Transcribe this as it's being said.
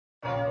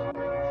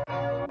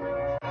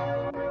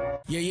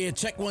Yeah,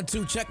 check 1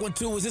 2, check 1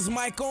 2. Is this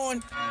mic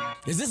on?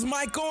 Is this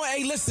mic on?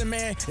 Hey, listen,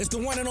 man. It's the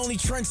one and only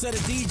trendsetter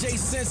DJ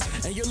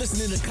Sense, and you're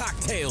listening to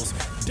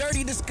CockTales.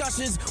 Dirty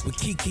discussions with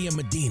Kiki and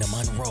Medinah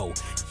Monroe.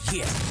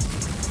 Yeah.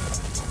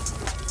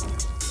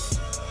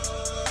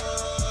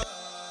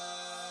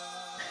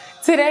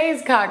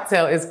 Today's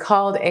cocktail is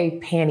called a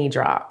panty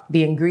drop.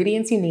 The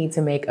ingredients you need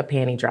to make a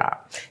panty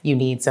drop. You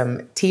need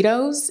some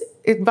Tito's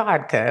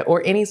vodka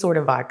or any sort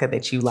of vodka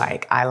that you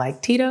like. I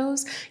like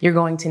Tito's. You're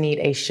going to need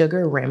a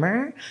sugar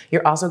rimmer.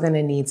 You're also going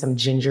to need some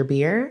ginger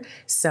beer,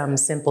 some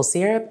simple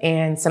syrup,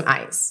 and some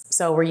ice.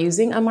 So we're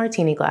using a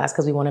martini glass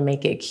because we want to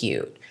make it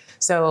cute.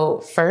 So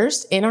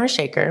first, in our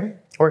shaker,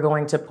 we're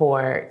going to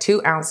pour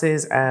 2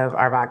 ounces of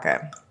our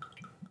vodka.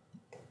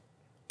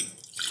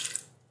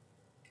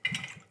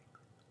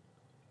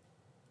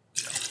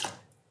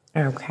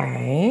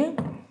 Okay.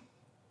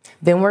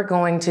 Then we're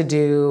going to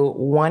do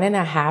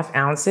 1.5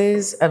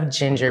 ounces of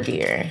ginger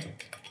beer.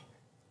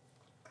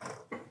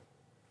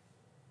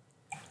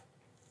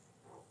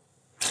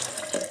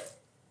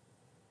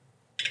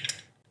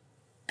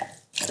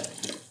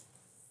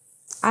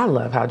 I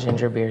love how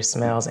ginger beer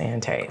smells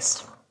and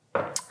tastes.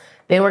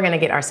 Then we're going to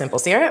get our simple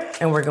syrup,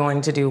 and we're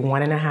going to do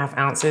 1.5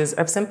 ounces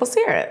of simple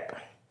syrup.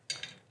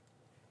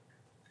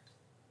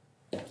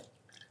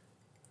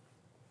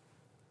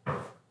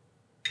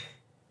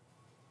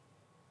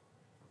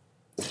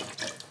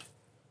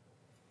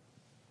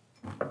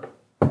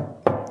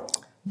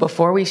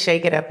 Before we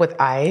shake it up with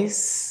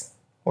ice,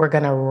 we're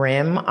gonna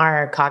rim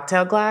our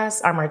cocktail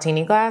glass, our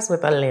martini glass,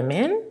 with a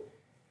lemon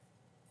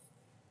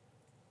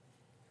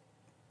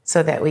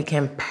so that we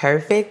can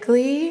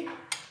perfectly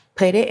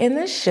put it in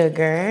the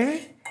sugar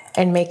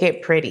and make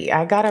it pretty.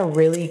 I got a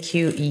really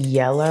cute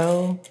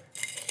yellow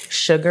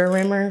sugar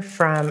rimmer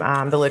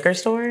from the liquor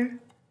store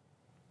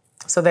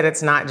so that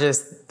it's not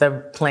just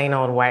the plain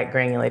old white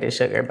granulated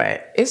sugar,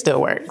 but it still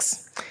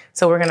works.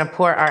 So we're gonna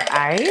pour our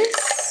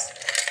ice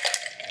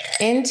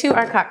into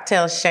our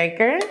cocktail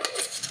shaker.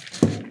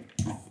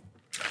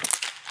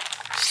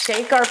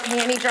 Shake our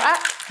panty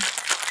drop.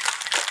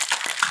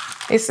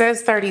 It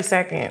says 30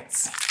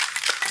 seconds.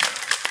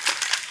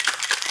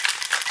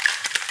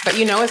 But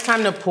you know it's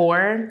time to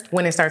pour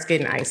when it starts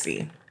getting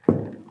icy.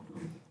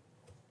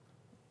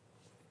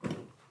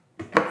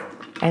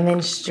 And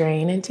then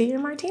strain into your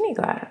martini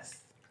glass.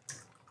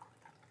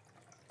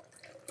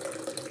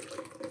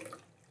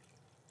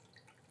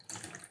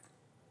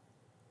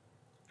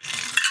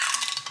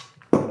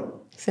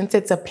 Since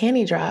it's a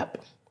panty drop,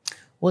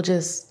 we'll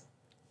just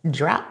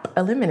drop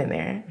a lemon in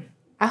there.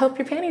 I hope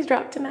your panties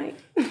drop tonight.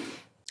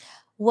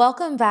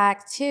 Welcome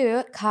back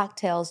to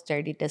CockTales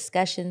Dirty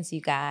Discussions,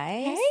 you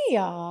guys. Hey,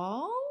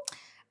 y'all.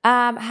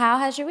 How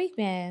has your week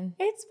been?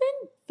 It's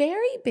been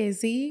very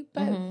busy,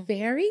 but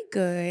very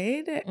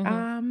good. Yeah,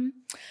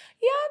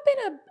 I've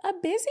been a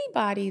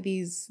busybody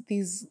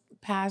these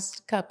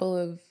past couple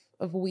of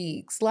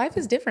weeks. Life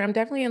is different. I'm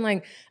definitely in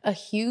like a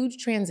huge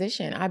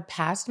transition. I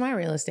passed my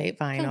real estate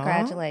final.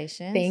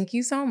 Congratulations. Thank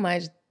you so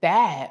much.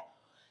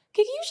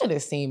 Kiki, you should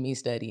have seen me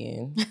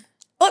studying.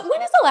 Like,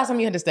 when is the last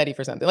time you had to study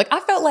for something? Like, I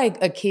felt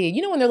like a kid.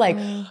 You know when they're like,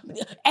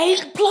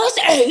 8 plus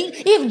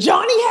 8, if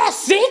Johnny has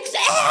 6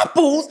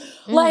 apples.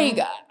 Like,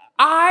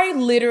 I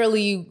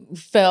literally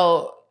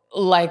felt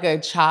like a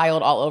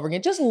child all over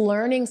again, just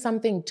learning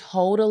something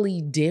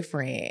totally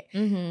different.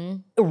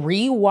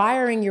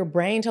 Rewiring your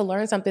brain to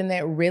learn something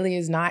that really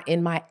is not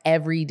in my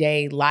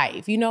everyday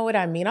life. You know what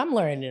I mean? I'm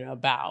learning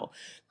about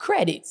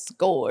credit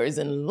scores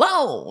and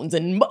loans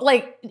and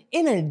like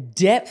in a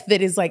depth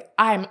that is like,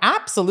 I'm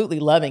absolutely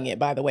loving it,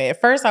 by the way.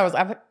 At first I've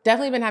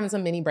definitely been having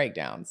some mini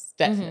breakdowns.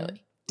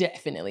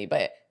 Definitely.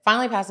 But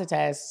finally passed the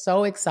test.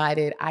 So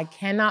excited. I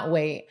cannot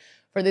wait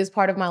for this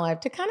part of my life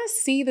to kind of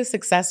see the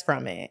success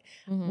from it.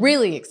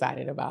 Really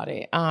excited about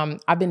it.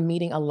 I've been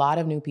meeting a lot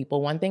of new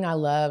people. One thing I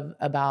love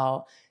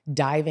about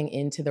diving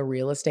into the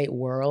real estate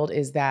world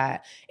is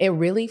that it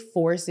really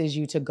forces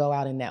you to go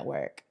out and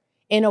network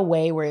in a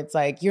way where it's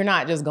like, you're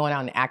not just going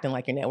out and acting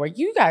like your network.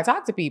 You gotta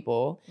talk to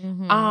people.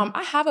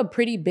 I have a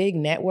pretty big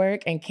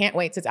network and can't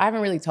wait I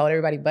haven't really told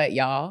everybody but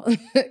y'all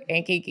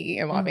and Kiki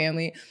and my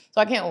family. So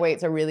I can't wait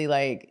to really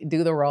like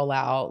do the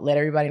rollout, let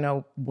everybody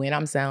know when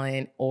I'm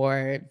selling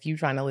or if you're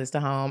trying to list a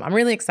home. I'm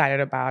really excited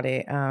about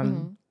it.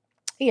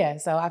 Yeah,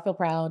 so I feel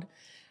proud.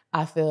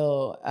 I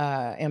feel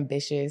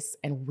ambitious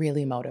and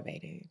really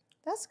motivated.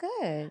 That's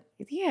good.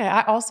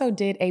 Yeah, I also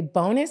did a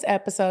bonus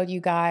episode,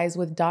 you guys,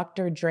 with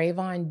Dr.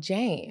 Drayvon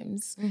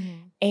James.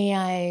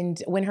 And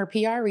when her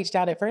PR reached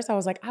out at first, I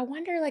was like, I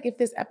wonder like if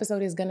this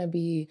episode is gonna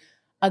be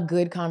a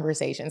good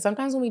conversation.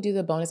 Sometimes when we do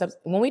the bonus episode,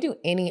 when we do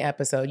any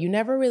episode, you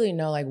never really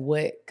know like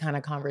what kind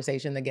of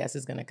conversation the guest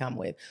is gonna come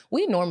with.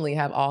 We normally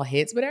have all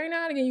hits, but every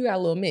now and again you got a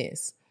little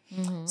miss.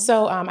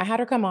 So I had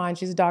her come on.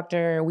 She's a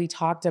doctor. We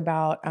talked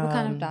about— what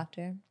kind of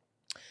doctor?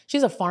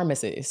 She's a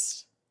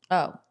pharmacist.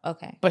 Oh,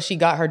 okay. But she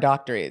got her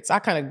doctorates. I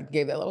kind of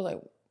gave that. I was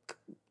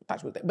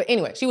like, but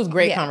anyway, she was a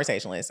great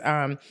conversationalist.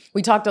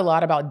 We talked a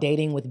lot about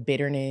dating with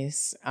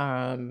bitterness.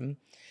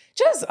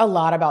 just a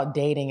lot about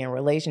dating and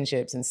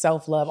relationships and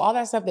self-love, all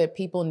that stuff that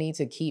people need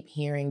to keep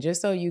hearing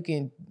just so you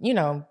can,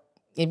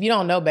 if you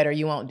don't know better,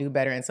 you won't do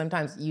better. And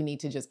sometimes you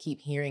need to just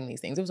keep hearing these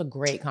things. It was a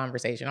great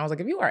conversation. I was like,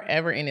 if you are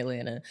ever in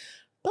Atlanta,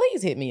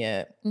 please hit me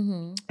up.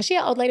 She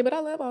an old lady, but I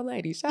love old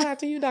ladies. Shout out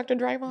to you, Dr.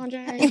 Drayvon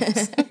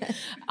James.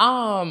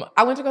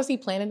 I went to go see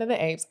Planet of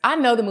the Apes. I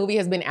know the movie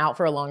has been out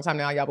for a long time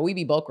now, y'all, but we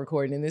be bulk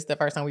recording, and this is the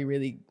first time we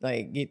really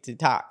get to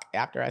talk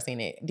after I seen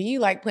it. Do you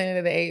like Planet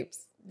of the Apes?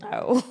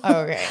 No.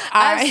 Okay.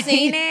 I've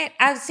seen it.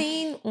 I've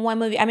seen one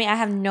movie. I mean, I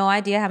have no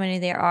idea how many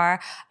there are.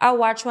 I'll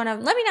watch one of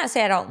them. Let me not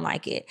say I don't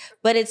like it,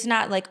 but it's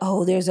not like,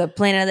 oh, there's a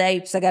Planet of the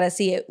Apes, I gotta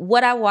see it.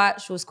 What I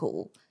watched was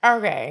cool.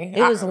 Okay.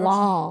 It was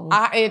long.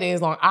 It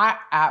is long.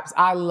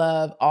 I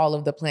love all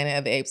of the Planet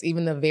of the Apes,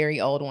 even the very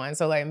old ones.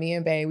 So like me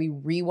and Bae, we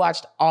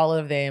rewatched all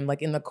of them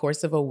like in the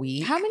course of a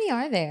week. How many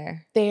are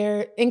there?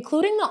 They're,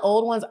 including the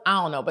old ones,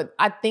 I don't know, but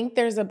I think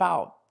there's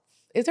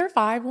is there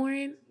 5,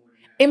 Warren?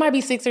 It might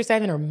be 6 or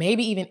 7 or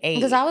maybe even 8.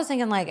 Because I was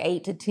thinking like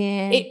 8 to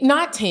 10.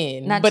 Not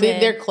 10, but 10.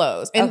 They're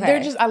close. And they're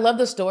just, I love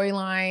the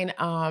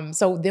storyline.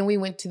 So then we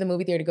went to the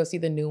movie theater to go see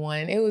the new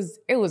one. It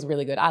was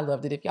really good. I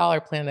loved it. If y'all are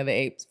Planet of the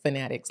Apes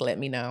fanatics, let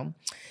me know.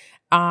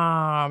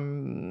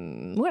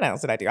 What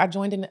else did I do? I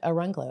joined in a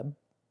run club.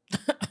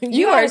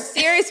 You are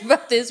serious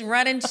about this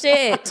running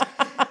shit.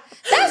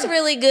 That's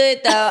really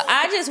good, though.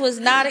 I just was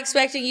not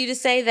expecting you to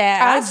say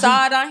that. I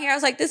saw it on here. I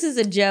was like, this is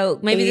a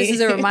joke. Maybe this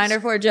is a reminder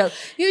for a joke.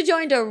 You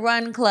joined a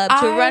run club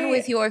to run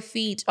with your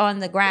feet on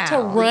the ground. To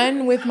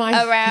run with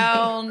my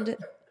around.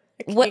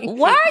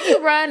 Why are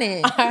you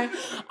running?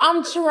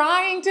 I'm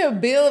trying to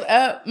build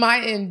up my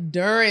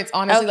endurance,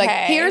 honestly. Okay.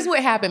 Like, here's what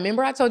happened.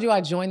 Remember I told you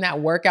I joined that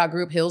workout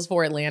group, Hills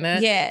for Atlanta?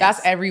 Yes.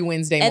 That's every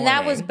Wednesday morning. And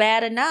that was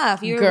bad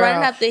enough. You were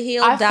running up the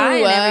hill,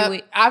 dying every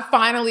week. I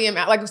finally am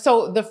out. Like,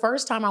 so the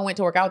first time I went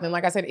to work out with them,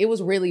 like I said, it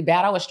was really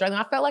bad. I was struggling.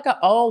 I felt like an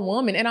old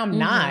woman, and I'm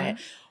not.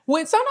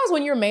 Sometimes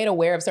when you're made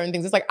aware of certain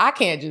things, it's like, I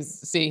can't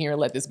just sit here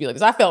and let this be like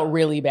this. I felt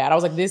really bad. I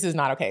was like, this is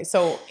not okay.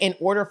 So in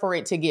order for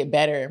it to get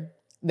better,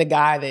 the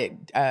guy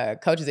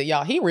that coaches it,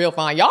 y'all, he real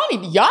fine. Y'all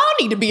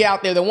need to be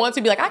out there. The ones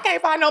who be like, I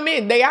can't find no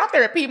men. They out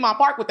there at Piedmont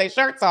Park with their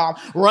shirts on,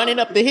 running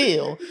up the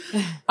hill.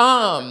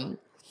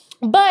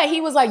 But he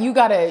was like,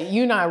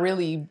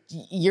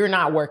 you're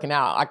not working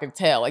out. I could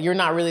tell. Like, you're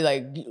not really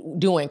like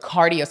doing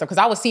cardio stuff. Cause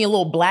I was seeing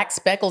little black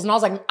speckles and I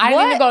was like, I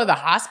didn't even go to the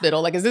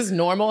hospital. Like, is this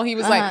normal? He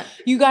was like,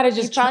 you got to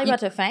just. He's probably about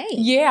to faint.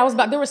 Yeah,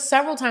 there were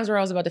several times where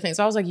I was about to faint.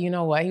 So I was like, you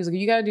know what? He was like,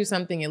 you got to do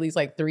something at least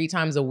like 3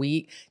 times a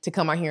week to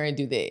come out here and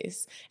do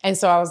this. And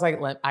so I was like,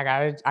 I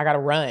gotta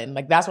run.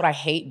 Like, that's what I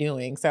hate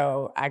doing.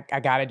 So I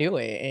gotta do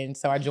it. And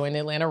so I joined the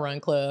Atlanta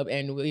Run Club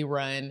and we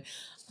run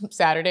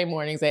Saturday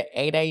mornings at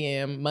 8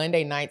 a.m.,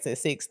 Monday nights at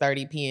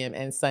 6:30 p.m.,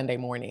 and Sunday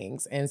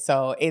mornings. And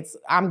so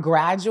I'm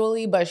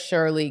gradually but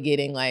surely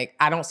getting like,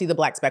 I don't see the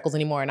black speckles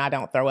anymore and I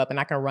don't throw up and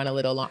I can run a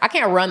little long. I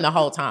can't run the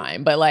whole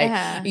time, but like,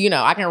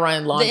 I can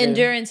run longer. The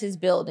endurance is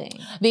building.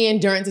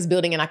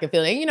 And I can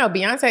feel it. And,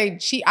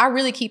 Beyonce, I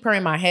really keep her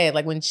in my head.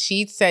 Like when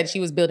she said she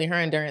was building her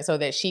endurance so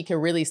that she could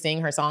really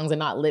sing her songs and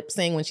not lip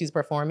sing when she's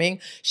performing,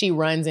 she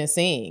runs and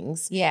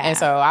sings. Yeah. And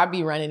so I'd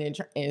be running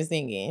and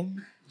singing.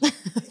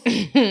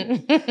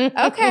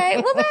 Okay,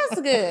 well,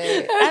 that's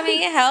good. I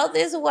mean, health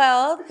is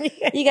wealth.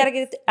 You got to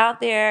get out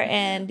there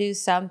and do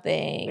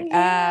something.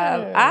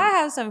 Yeah. I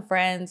have some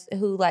friends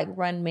who like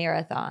run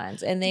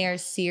marathons and they are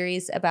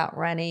serious about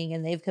running,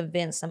 and they've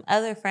convinced some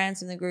other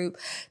friends in the group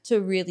to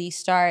really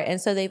start.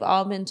 And so they've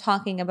all been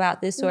talking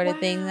about this sort of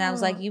thing. And I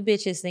was like, you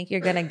bitches think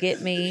you're going to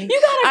get me?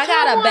 I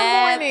got a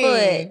bad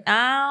foot.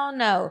 I don't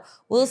know.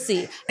 We'll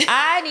see.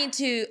 I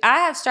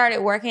have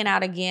started working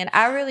out again.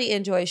 I really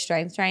enjoy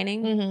strength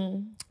training.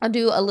 I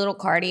do a little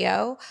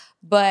cardio,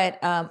 but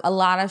a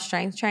lot of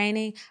strength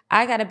training.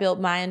 I got to build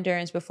my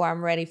endurance before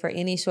I'm ready for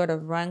any sort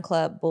of run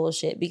club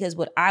bullshit, because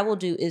what I will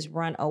do is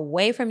run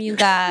away from you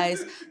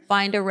guys,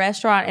 find a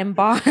restaurant and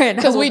bar.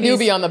 Because we do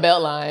be on the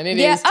belt line. It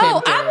is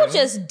tempting. I will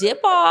just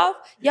dip off.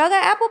 Y'all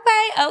got Apple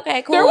Pay?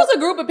 Okay, cool. There was a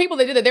group of people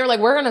that did it. They were like,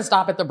 we're going to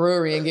stop at the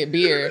brewery and get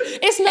beer.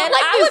 It's not and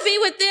like I would be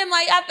with them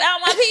like, I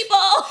found my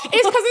people.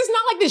 It's because it's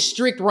not like this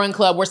strict run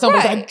club where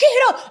someone's like, get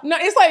up. No,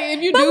 it's like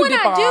if you do dip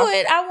off. But when I do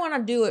it, I want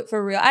to do it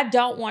for real. I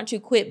don't want to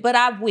quit, but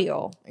I will.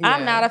 Yeah.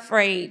 I'm not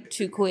afraid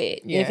to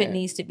quit if it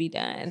needs to be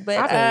done. But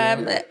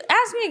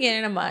ask me again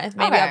in a month.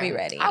 Maybe I'll be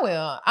ready. I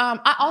will.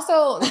 I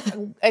also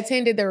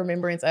attended the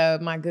remembrance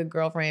of my good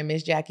girlfriend,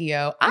 Miss Jackie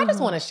O. I just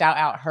want to shout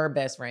out her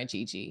best friend,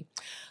 Chi-Chi.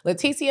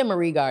 Leticia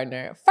Marie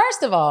Gardner.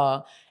 First of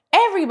all,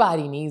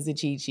 everybody needs a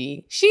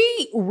Chi-Chi.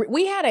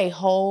 We had a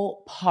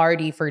whole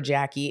party for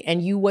Jackie,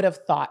 and you would have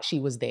thought she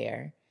was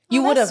there.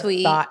 You would have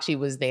thought she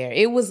was there.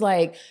 It was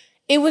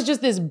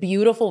just this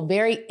beautiful,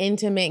 very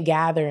intimate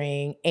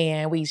gathering,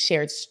 and we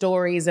shared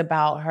stories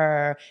about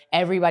her.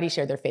 Everybody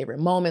shared their favorite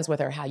moments with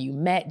her, how you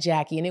met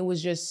Jackie, and it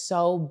was just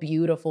so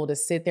beautiful to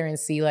sit there and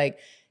see like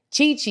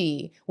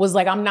Chi-Chi was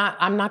like, I'm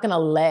not gonna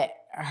let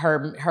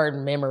her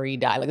memory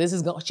died.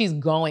 Like she's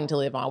going to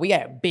live on. We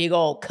got big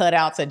old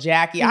cutouts of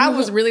Jackie. I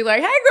was really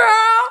like, hey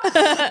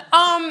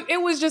girl.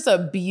 It was just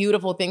a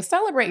beautiful thing.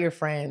 Celebrate your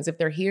friends if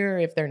they're here,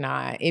 if they're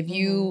not. If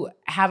you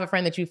have a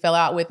friend that you fell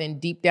out with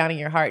and deep down in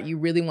your heart, you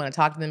really want to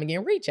talk to them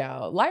again, reach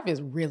out. Life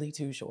is really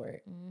too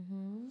short.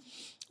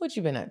 What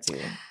you been up to?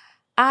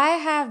 I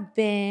have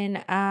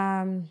been,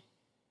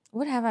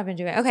 what have I been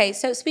doing? Okay,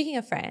 so speaking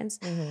of friends,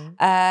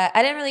 I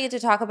didn't really get to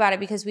talk about it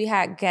because we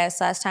had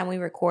guests last time we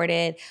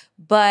recorded,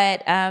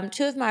 but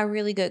two of my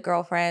really good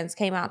girlfriends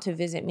came out to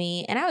visit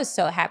me, and I was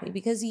so happy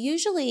because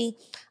usually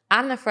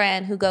I'm the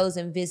friend who goes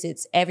and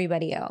visits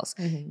everybody else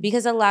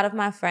because a lot of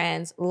my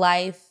friends'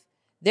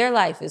 their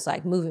life is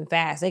like moving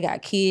fast. They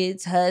got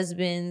kids,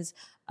 husbands,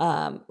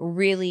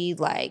 really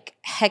like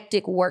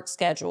hectic work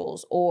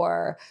schedules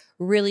or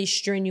really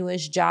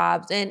strenuous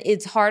jobs. And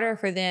it's harder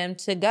for them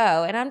to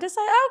go. And I'm just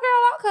like, oh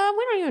girl, I'll come.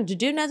 We don't even have to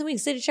do nothing. We can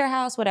sit at your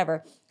house,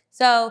 whatever.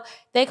 So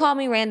they called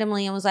me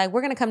randomly and was like,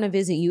 we're going to come to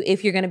visit you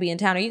if you're going to be in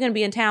town. Are you going to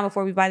be in town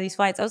before we buy these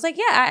flights? I was like,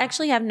 yeah, I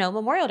actually have no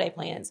Memorial Day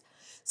plans.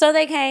 So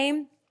they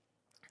came.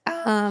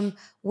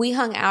 We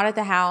hung out at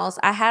the house.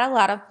 I had a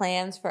lot of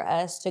plans for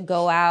us to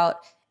go out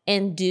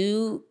and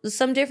do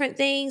some different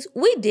things.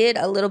 We did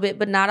a little bit,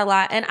 but not a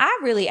lot. And I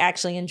really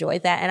actually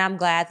enjoyed that. And I'm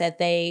glad that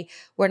they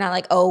were not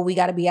like, oh, we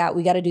got to be out.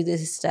 We got to do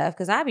this stuff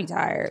because I'd be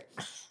tired.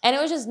 And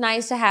it was just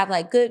nice to have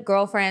like good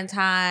girlfriend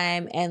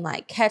time and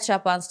like catch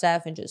up on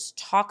stuff and just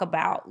talk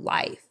about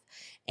life.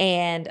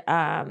 And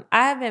I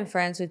have been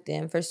friends with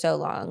them for so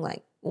long.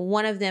 Like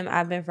one of them,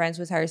 I've been friends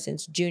with her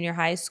since junior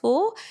high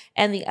school.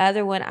 And the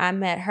other one, I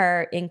met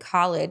her in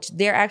college.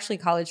 They're actually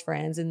college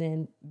friends. And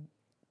then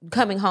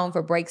coming home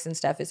for breaks and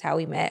stuff is how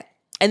we met.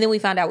 And then we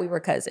found out we were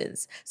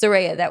cousins.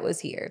 Soraya, that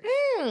was here.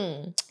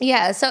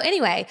 Yeah. So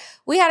anyway,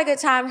 we had a good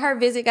time. Her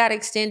visit got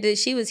extended.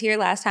 She was here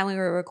last time we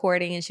were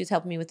recording and she was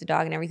helping me with the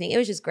dog and everything. It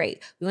was just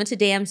great. We went to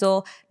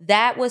Damsel.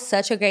 That was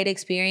such a great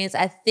experience.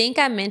 I think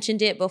I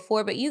mentioned it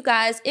before, but you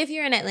guys, if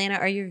you're in Atlanta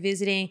or you're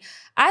visiting,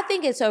 I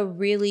think it's a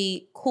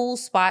really cool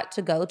spot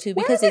to go to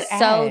because it's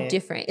so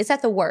different. It's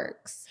at the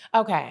Works.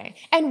 Okay.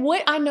 And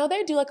I know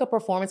they do like a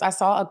performance. I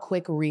saw a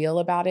quick reel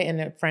about it and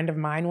a friend of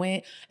mine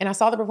went and I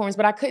saw the performance,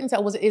 but I couldn't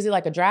tell. Is it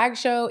like a drag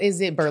show? Is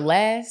it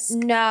burlesque?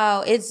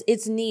 No,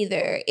 it's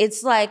neither.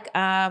 It's like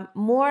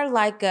more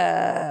like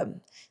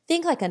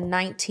think like a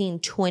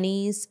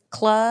 1920s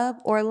club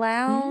or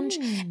lounge.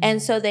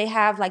 And so they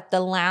have like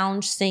the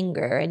lounge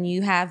singer and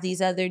you have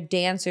these other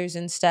dancers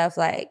and stuff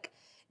like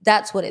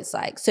that's what it's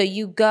like. So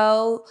you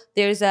go,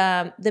 there's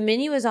the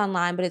menu is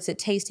online, but it's a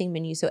tasting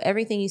menu. So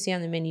everything you see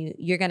on the menu,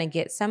 you're going to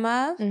get some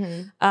of.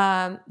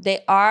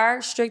 They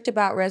are strict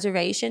about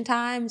reservation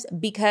times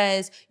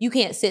because you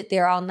can't sit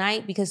there all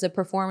night because the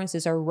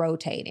performances are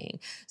rotating.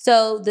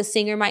 So the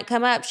singer might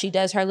come up, she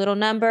does her little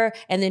number,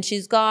 and then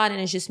she's gone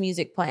and it's just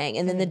music playing.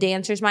 And then the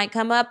dancers might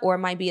come up, or it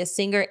might be a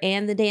singer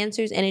and the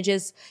dancers, and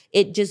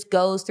it just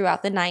goes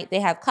throughout the night. They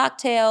have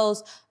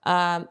cocktails.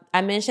 I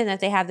mentioned that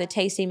they have the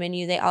tasting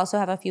menu. They also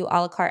have a few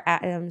a la carte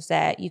items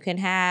that you can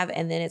have.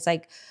 And then it's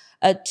like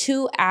a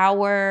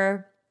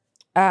 2-hour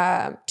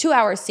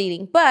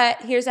seating.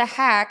 But here's a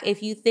hack.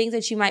 If you think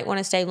that you might want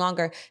to stay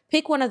longer,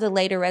 pick one of the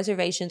later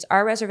reservations.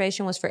 Our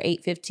reservation was for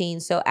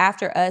 8:15. So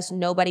after us,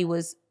 nobody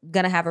was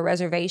going to have a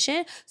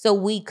reservation. So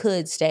we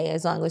could stay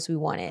as long as we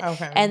wanted.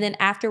 Okay. And then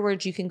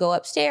afterwards, you can go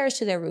upstairs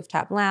to their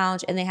rooftop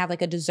lounge and they have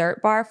like a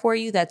dessert bar for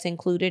you that's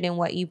included in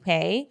what you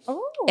pay.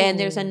 Ooh. And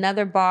there's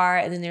another bar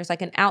and then there's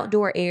like an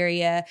outdoor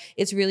area.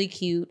 It's really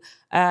cute.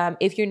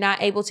 If you're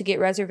not able to get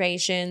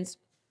reservations,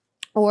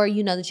 or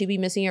you know that you'd be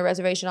missing your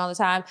reservation all the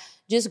time,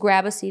 just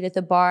grab a seat at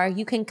the bar.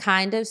 You can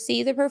kind of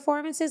see the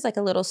performances, like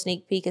a little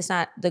sneak peek. It's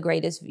not the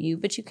greatest view,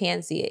 but you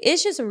can see it.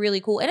 It's just really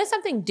cool. And it's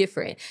something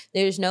different.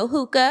 There's no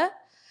hookah.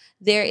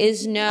 There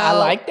is no... I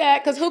like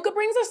that, because hookah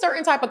brings a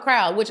certain type of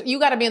crowd, which you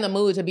got to be in the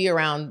mood to be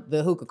around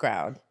the hookah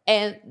crowd.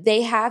 And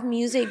they have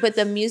music, but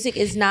the music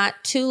is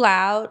not too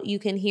loud. You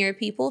can hear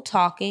people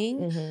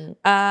talking.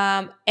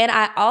 And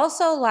I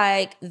also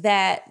like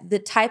that the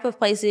type of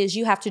place is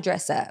you have to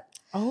dress up.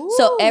 Oh.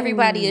 So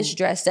everybody is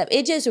dressed up.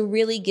 It just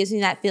really gives me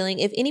that feeling.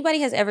 If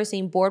anybody has ever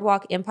seen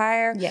Boardwalk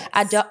Empire,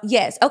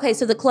 yes. Okay,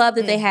 so the club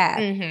that they have,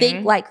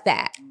 think like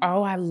that.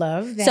 Oh, I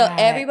love that. So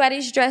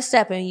everybody's dressed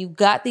up and you've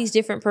got these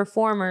different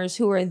performers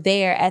who are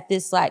there at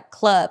this like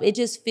club. It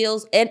just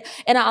feels, and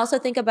I also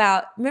think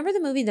about, remember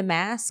the movie The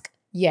Mask?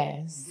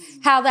 Yes.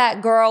 How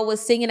that girl was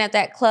singing at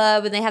that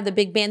club and they have the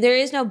big band. There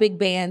is no big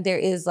band. There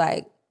is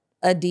like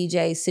a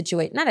DJ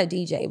situation, not a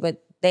DJ,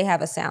 but they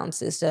have a sound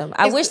system.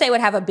 I wish they would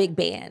have a big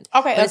band.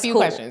 Okay, a few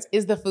questions.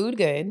 Is the food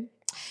good?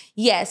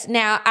 Yes.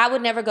 Now, I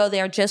would never go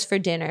there just for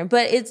dinner,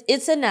 but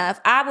it's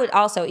enough. I would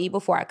also eat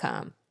before I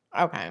come.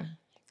 Okay.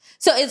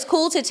 So it's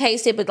cool to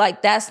taste it, but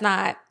like that's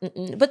not,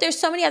 but there's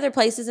so many other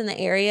places in the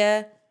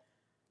area.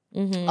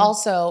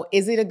 Also,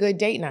 is it a good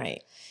date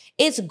night?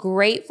 It's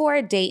great for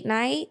a date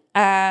night.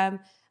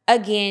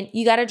 Again,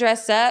 you got to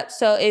dress up.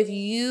 So if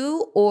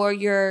you or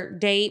your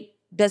date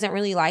doesn't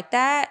really like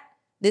that,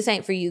 this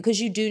ain't for you,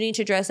 because you do need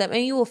to dress up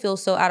and you will feel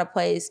so out of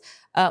place.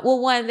 Well,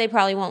 one, they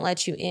probably won't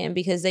let you in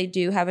because they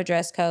do have a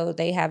dress code.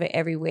 They have it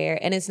everywhere.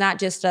 And it's not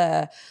just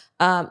a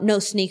no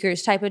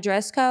sneakers type of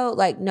dress code.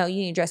 Like, no, you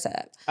need to dress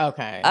up.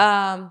 Okay.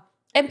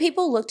 And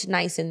people looked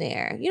nice in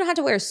there. You don't have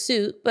to wear a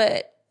suit,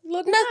 but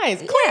look nice.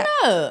 Clean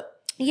up.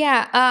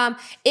 Yeah.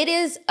 It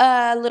is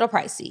a little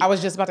pricey. I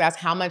was just about to ask,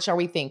 how much are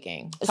we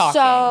thinking? Talking.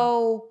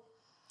 So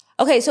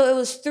it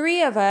was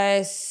 3 of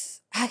us.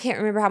 I can't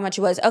remember how much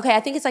it was. Okay, I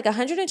think it's like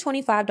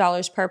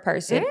 $125 per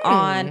person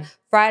on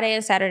Friday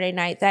and Saturday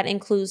night. That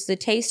includes the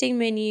tasting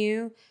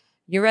menu,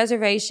 your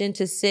reservation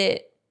to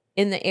sit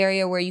in the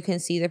area where you can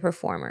see the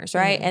performers,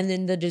 right? And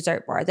then the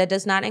dessert bar. That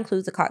does not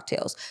include the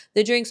cocktails.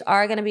 The drinks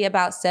are going to be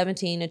about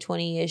 $17 to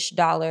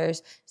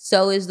 $20-ish.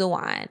 So is the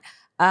wine.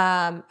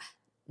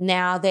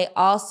 Now, they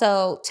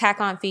also tack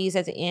on fees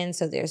at the end.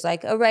 So there's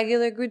like a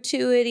regular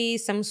gratuity,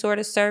 some sort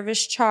of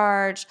service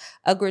charge,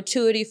 a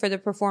gratuity for the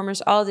performers,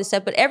 all this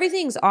stuff. But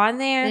everything's on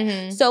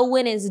there. So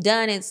when it's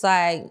done, it's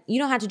like, you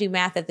don't have to do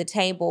math at the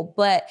table.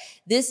 But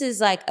this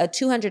is like a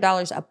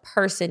 $200 a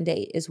person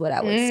date is what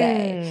I would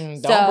say.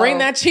 Don't bring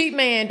that cheap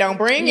man. Don't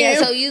bring him.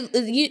 So you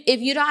if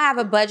you don't have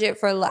a budget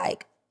for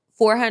like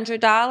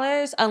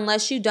 $400,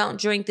 unless you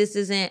don't drink, this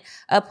isn't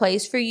a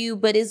place for you.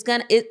 But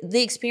the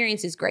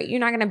experience is great. You're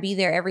not gonna be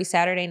there every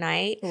Saturday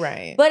night,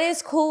 right? But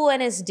it's cool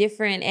and it's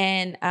different,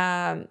 and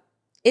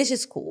it's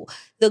just cool.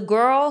 The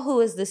girl who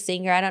is the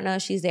singer, I don't know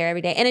if she's there every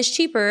day, and it's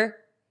cheaper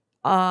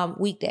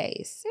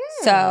weekdays.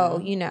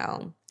 So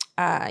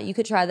you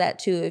could try that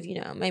too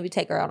if maybe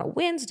take her on a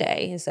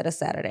Wednesday instead of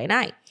Saturday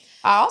night.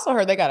 I also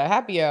heard they got a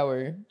happy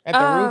hour at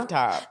the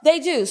rooftop. They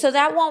do. So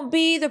that won't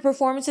be the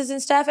performances and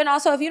stuff. And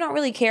also, if you don't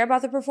really care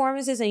about the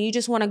performances and you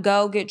just want to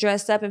go get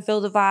dressed up and feel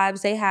the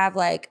vibes, they have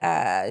like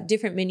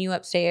different menu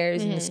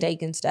upstairs and the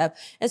steak and stuff.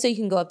 And so you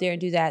can go up there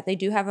and do that. They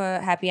do have a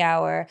happy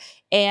hour.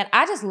 And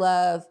I just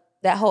love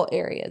that whole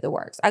area, the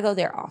works. I go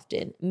there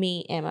often,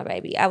 me and my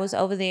baby. I was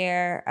over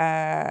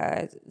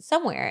there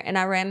somewhere and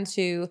I ran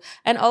into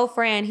an old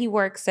friend. He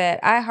works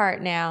at iHeart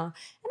now.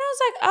 And I was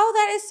like, oh,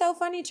 that is so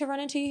funny to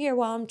run into you here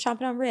while I'm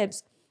chomping on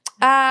ribs.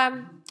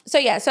 So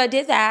I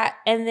did that.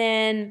 And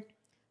then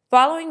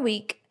following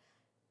week,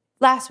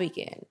 last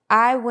weekend,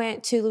 I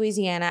went to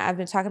Louisiana. I've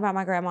been talking about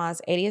my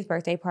grandma's 80th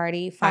birthday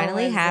party.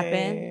 Finally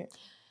happened.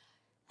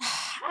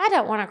 I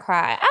don't want to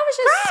cry. I was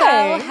just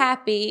so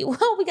happy.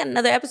 Well, we got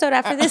another episode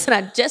after this, and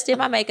I just did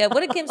my makeup. What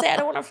did Kim say? I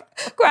don't want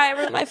to cry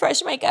over my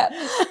fresh makeup.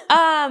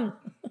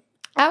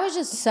 I was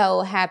just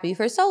so happy.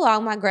 For so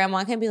long, my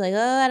grandma can be like,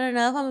 oh, I don't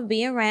know if I'm going to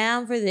be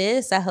around for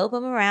this. I hope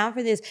I'm around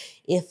for this.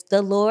 If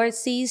the Lord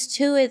sees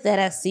to it that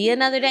I see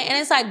another day. And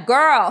it's like,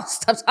 girl,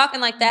 stop talking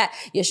like that.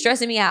 You're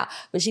stressing me out.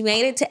 But she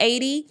made it to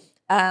 80.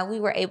 We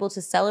were able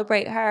to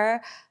celebrate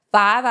her.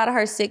 5 out of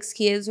her 6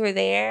 kids were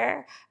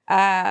there.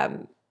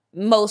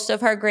 Most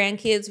of her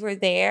grandkids were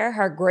there.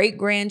 Her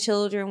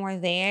great-grandchildren were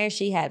there.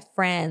 She had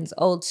friends,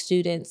 old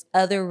students,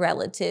 other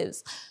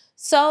relatives.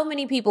 So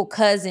many people,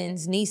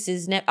 cousins,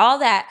 nieces, all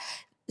that.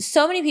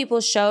 So many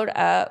people showed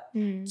up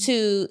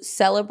to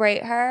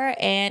celebrate her,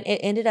 and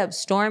it ended up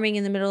storming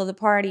in the middle of the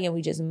party, and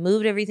we just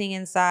moved everything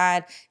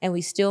inside, and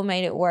we still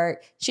made it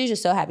work. She was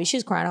just so happy. She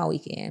was crying all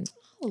weekend.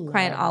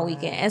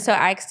 And so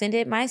I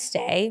extended my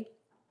stay.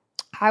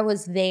 I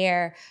was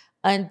there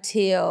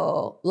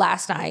until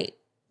last night.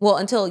 Well,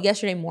 until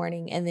yesterday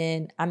morning, and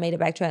then I made it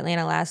back to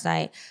Atlanta last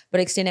night, but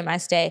extended my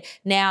stay.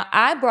 Now,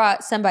 I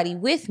brought somebody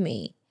with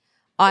me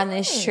on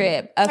this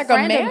trip. A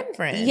man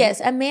friend. Yes,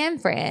 a man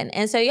friend.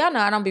 And so y'all know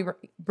I don't be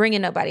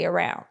bringing nobody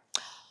around.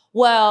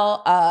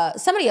 Well,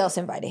 somebody else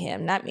invited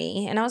him, not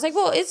me. And I was like,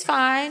 well, it's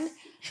fine.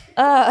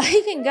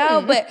 He can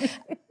go. But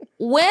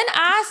when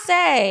I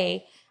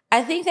say,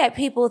 I think that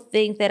people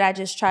think that I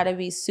just try to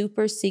be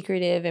super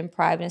secretive and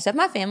private and stuff.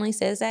 My family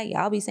says that.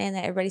 Y'all be saying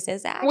that. Everybody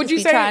says that. Would you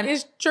say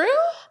it's true?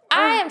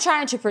 I am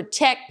trying to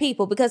protect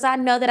people because I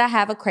know that I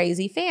have a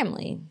crazy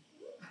family.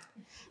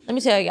 Let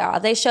me tell y'all,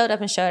 they showed up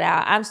and showed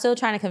out. I'm still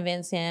trying to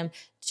convince him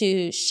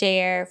to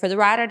share, for the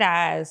ride or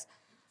dies,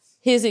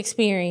 his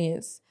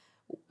experience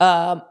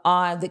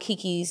on the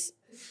Kiki's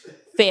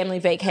family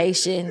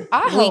vacation.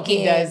 I hope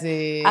he does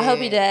it. I hope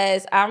he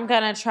does. I'm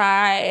going to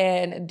try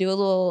and do a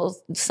little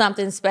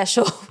something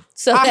special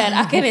so that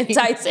I can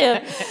entice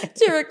him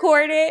to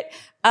record it.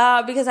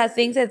 Because I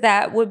think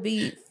that would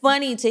be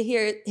funny to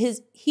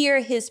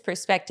hear his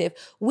perspective.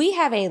 We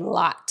have a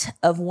lot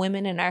of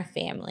women in our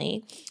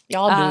family.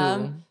 Y'all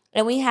do.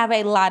 And we have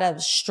a lot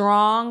of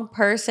strong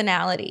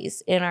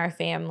personalities in our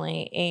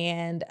family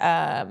and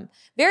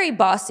very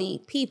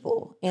bossy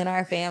people in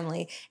our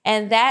family.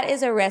 And that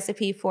is a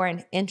recipe for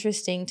an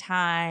interesting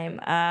time.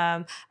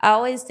 I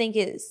always think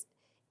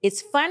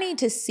it's funny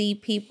to see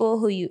people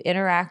who you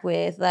interact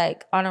with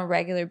like on a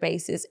regular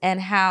basis and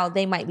how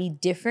they might be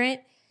different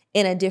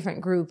in a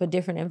different group, a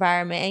different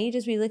environment. And you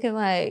just be looking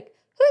like,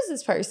 who is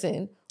this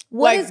person?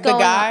 what is going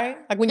the guy? on?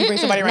 Like when you bring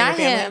somebody around Not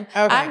your family? him.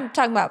 Okay. I'm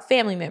talking about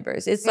family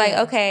members. It's like,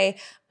 okay,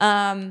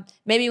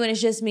 maybe when it's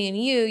just me and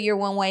you, you're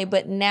one way,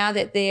 but now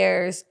that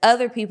there's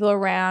other people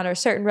around or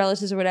certain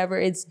relatives or whatever,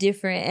 it's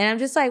different. And I'm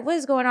just like, what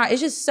is going on?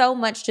 It's just so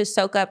much to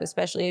soak up,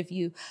 especially if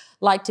you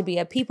like to be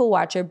a people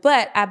watcher.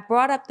 But I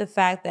brought up the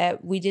fact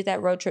that we did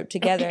that road trip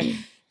together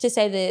to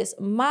say this.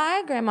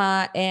 My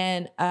grandma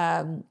and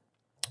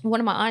one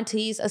of my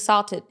aunties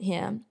assaulted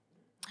him.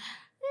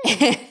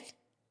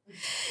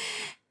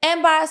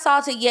 And by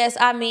assaulted, yes,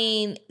 I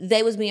mean,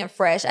 they was being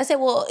fresh. I said,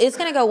 well, it's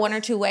going to go one or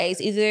two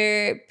ways.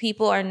 Either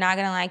people are not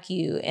going to like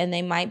you and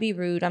they might be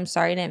rude. I'm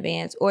sorry in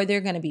advance. Or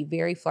they're going to be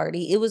very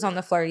flirty. It was on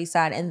the flirty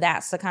side. And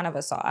that's the kind of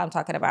assault I'm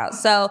talking about.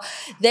 So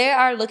they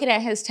are looking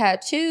at his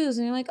tattoos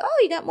and they're like, oh,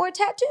 you got more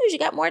tattoos. You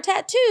got more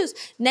tattoos.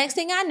 Next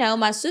thing I know,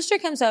 my sister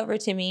comes over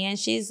to me and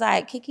she's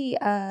like, Kiki,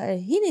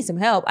 he needs some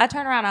help. I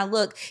turn around, I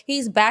look.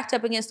 He's backed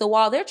up against the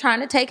wall. They're trying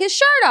to take his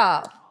shirt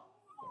off.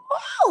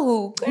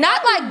 Oh,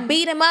 not like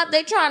beat him up.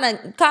 They're trying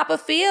to cop a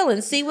feel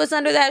and see what's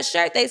under that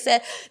shirt. They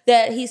said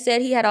that he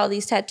said he had all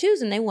these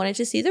tattoos and they wanted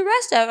to see the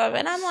rest of them.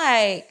 And I'm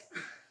like,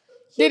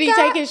 did he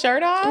take his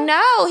shirt off?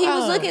 No, he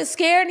was looking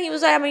scared and he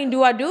was like, I mean,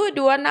 do I do it?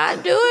 Do I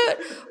not do it?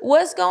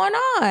 What's going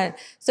on?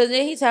 So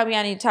then he told me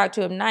I need to talk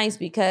to him nice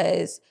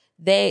because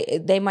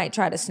they might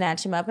try to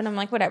snatch him up. And I'm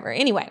like, whatever.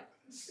 Anyway.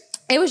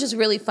 It was just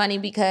really funny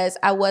because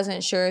I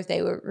wasn't sure if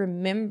they would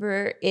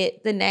remember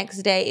it the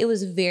next day. It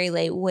was very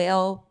late,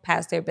 well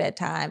past their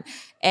bedtime.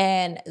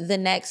 And the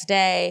next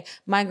day,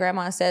 my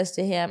grandma says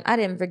to him, I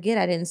didn't forget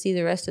I didn't see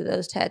the rest of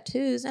those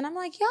tattoos. And I'm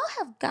like, y'all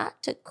have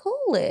got to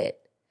cool it.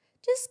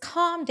 Just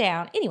calm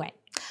down. Anyway.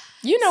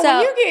 You know, when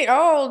you get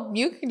old,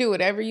 you can do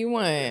whatever you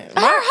want. Her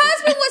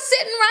husband was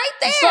sitting right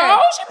there. So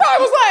she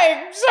probably was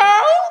like,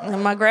 so?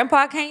 And my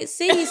grandpa can't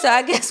see, so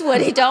I guess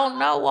what he don't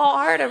know won't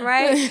hurt him,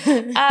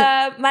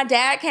 right? My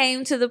dad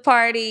came to the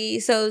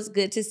party, so it was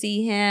good to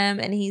see him,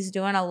 and he's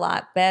doing a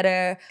lot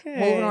better,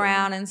 moving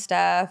around and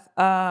stuff.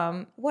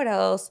 What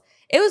else?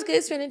 It was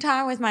good spending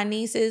time with my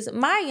nieces.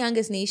 My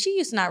youngest niece, she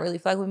used to not really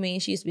fuck with me.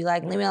 She used to be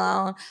like, leave me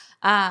alone.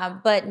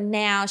 But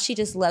now she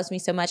just loves me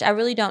so much. I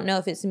really don't know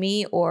if it's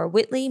me or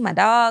Whitley, my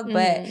dog,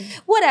 but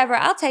whatever.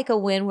 I'll take a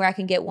win where I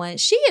can get one.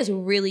 She is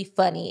really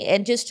funny.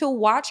 And just to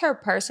watch her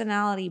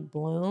personality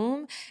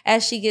bloom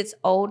as she gets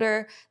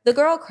older, the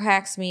girl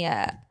cracks me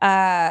up.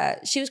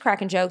 She was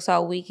cracking jokes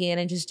all weekend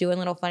and just doing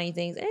little funny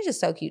things. And it's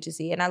just so cute to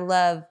see. And I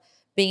love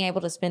being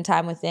able to spend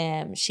time with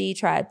them. She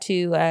tried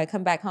to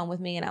come back home with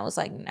me, and I was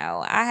like,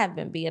 no, I have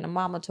been being a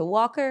mama to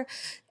Walker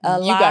a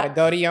lot. You got to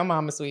go to your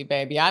mama, sweet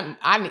baby.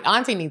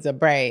 Auntie needs a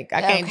break.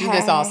 I can't do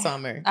this all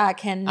summer. I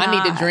cannot. I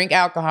need to drink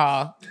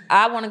alcohol.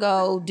 I want to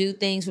go do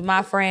things with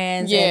my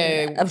friends.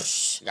 Yeah.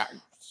 And,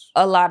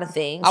 a lot of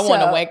things. I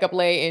want to wake up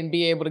late and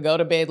be able to go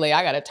to bed late.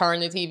 I got to turn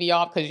the TV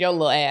off because your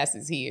little ass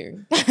is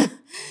here.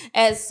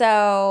 And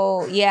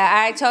so, yeah,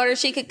 I told her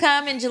she could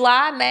come in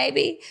July,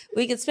 maybe.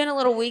 We could spend a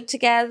little week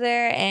together.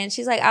 And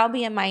she's like, I'll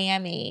be in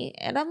Miami.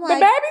 And I'm like,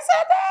 the baby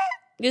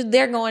said that?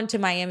 They're going to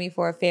Miami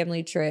for a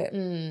family trip.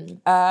 And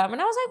I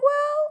was like,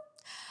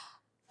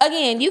 well,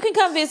 again, you can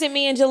come visit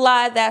me in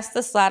July. That's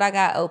the slot I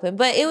got open.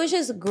 But it was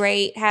just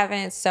great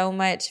having so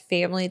much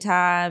family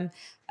time.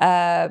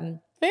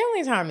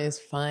 Family time is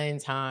fun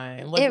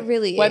time. It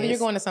really is. Whether you're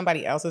going to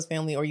somebody else's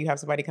family or you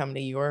have somebody coming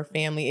to your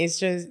family, it's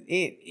just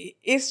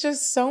it's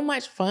just so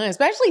much fun,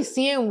 especially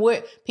seeing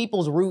what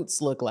people's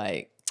roots look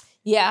like.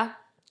 Yeah.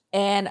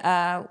 And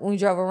when we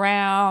drove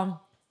around.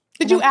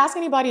 Did you ask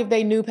anybody if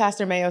they knew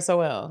Pastor Mayo so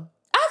well?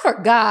 I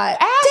forgot.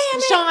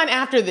 Ask Sean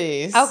after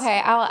this.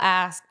 Okay, I'll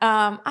ask.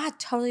 I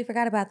totally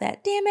forgot about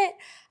that. Damn it.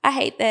 I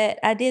hate that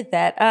I did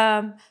that.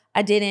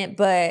 I didn't,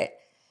 but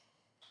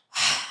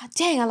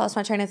dang, I lost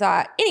my train of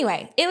thought.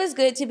 Anyway, it was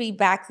good to be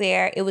back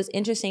there. It was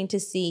interesting to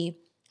see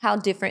how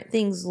different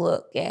things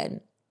look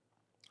and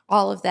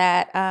all of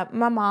that.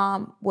 My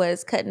mom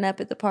was cutting up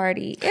at the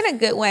party in a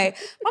good way.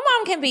 My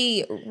mom can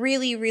be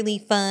really, really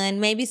fun.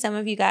 Maybe some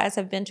of you guys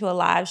have been to a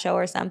live show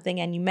or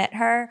something and you met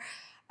her.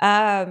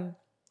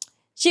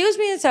 She was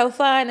being so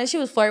fun and she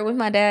was flirting with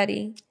my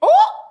daddy.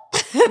 Oh!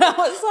 And I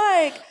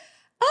was like,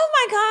 oh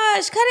my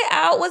gosh, cut it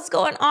out. What's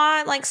going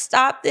on? Like,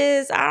 stop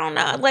this. I don't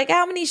know. Like,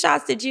 how many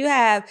shots did you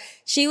have?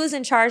 She was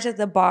in charge of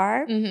the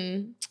bar.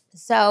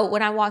 So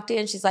when I walked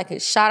in, she's like,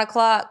 it's shot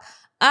o'clock.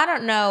 I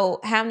don't know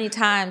how many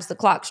times the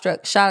clock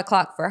struck shot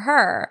o'clock for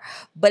her,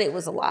 but it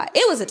was a lot.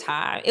 It was a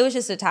time. It was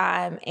just a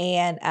time.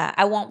 And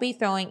I won't be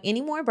throwing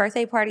any more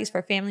birthday parties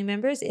for family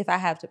members if I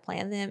have to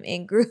plan them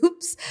in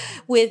groups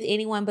with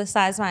anyone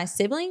besides my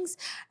siblings.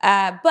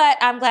 But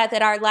I'm glad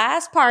that our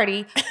last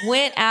party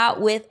went out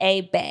with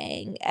a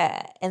bang.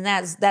 And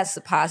that's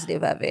the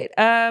positive of it.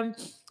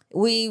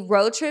 We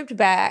road tripped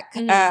back.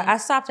 I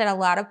stopped at a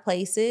lot of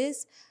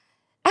places.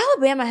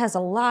 Alabama has a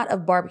lot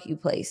of barbecue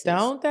places.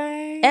 Don't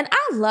they? And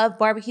I love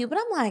barbecue, but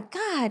I'm like,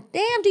 God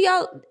damn, do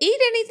y'all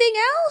eat anything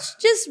else?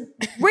 Just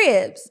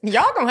ribs.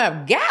 Y'all gonna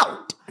have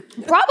gout.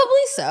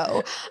 Probably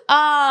so.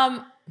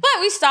 But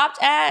we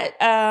stopped at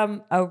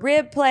a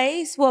rib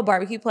place, well, a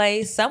barbecue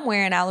place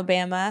somewhere in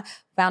Alabama,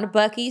 found a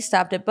Buc-ee's,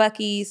 stopped at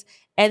Buc-ee's,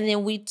 and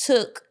then we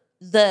took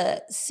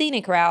the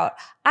scenic route.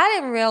 I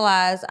didn't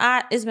realize,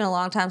 it's been a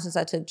long time since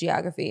I took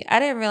geography. I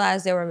didn't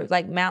realize there were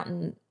like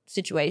mountain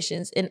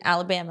situations in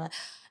Alabama.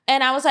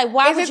 And I was like,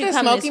 why would you come? Is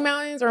it the Smoky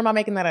Mountains or am I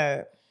making that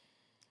up?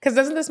 Because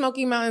doesn't the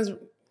Smoky Mountains,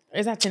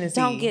 is that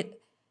Tennessee?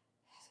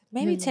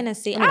 Maybe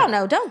Tennessee. I don't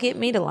know. Don't get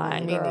me to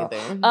lying, girl. Me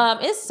neither.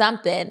 It's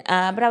something.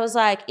 But I was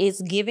like,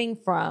 it's giving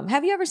From.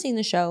 Have you ever seen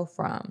the show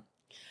From?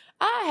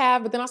 I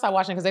have, but then I stopped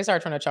watching because they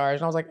started trying to charge.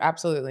 And I was like,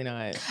 absolutely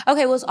not.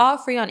 Okay, well, it's all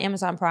free on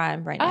Amazon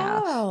Prime right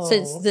now.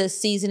 Since the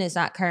season is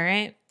not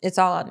current. It's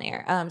all on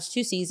there. It's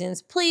 2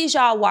 seasons. Please,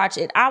 y'all, watch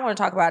it. I want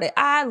to talk about it.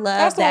 I love that show.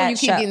 That's the one you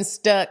keep getting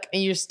stuck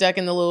and you're stuck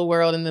in the little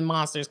world and the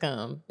monsters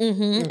come.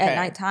 At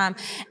nighttime.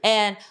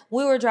 And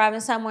we were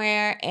driving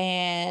somewhere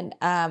and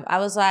I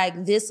was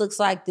like, this looks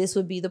like this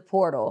would be the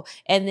portal.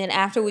 And then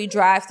after we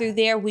drive through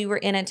there, we were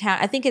in a town,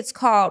 I think it's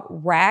called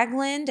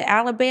Ragland,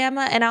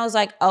 Alabama. And I was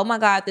like, oh my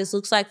God, this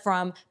looks like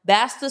From.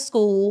 That's the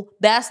school.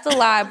 That's the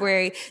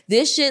library.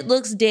 This shit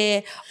looks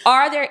dead.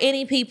 Are there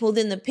any people?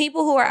 Then the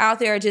people who are out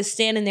there are just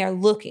standing there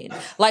looking.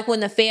 Like when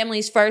the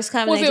families first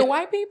come. Was it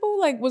white people?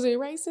 Like, was it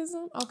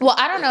racism? Okay. Well,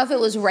 I don't know if it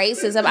was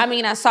racism. I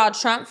mean, I saw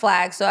Trump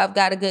flags, so I've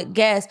got a good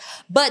guess.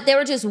 But they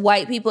were just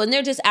white people, and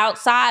they're just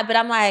outside. But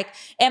I'm like,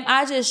 am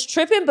I just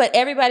tripping? But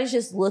everybody's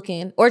just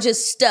looking or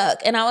just stuck.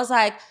 And I was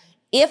like,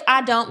 if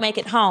I don't make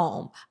it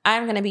home,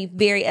 I'm going to be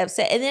very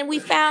upset. And then we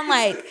found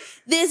like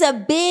there's a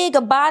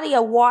body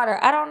of water.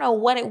 I don't know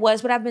what it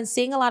was, but I've been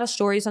seeing a lot of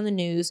stories on the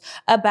news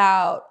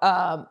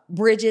about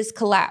bridges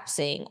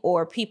collapsing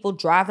or people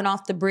driving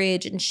off the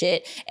bridge and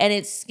shit. And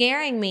it's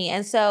scaring me.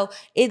 And so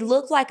it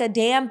looked like a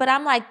dam, but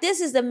I'm like,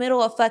 this is the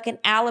middle of fucking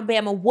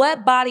Alabama.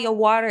 What body of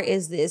water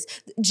is this?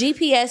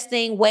 GPS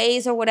thing,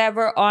 Waze or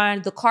whatever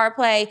on the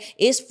CarPlay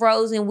is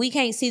frozen. We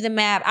can't see the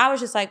map. I was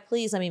just like,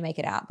 please let me make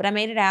it out. But I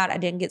made it out. I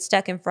didn't get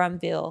stuck in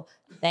Fromville.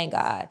 Thank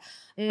God.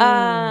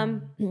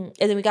 And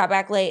then we got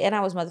back late and I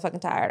was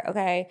motherfucking tired.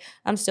 Okay.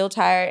 I'm still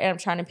tired and I'm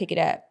trying to pick it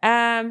up.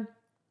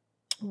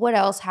 What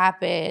else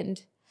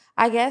happened?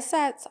 I guess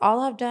that's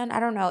all I've done. I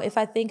don't know. If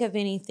I think of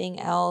anything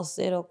else,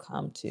 it'll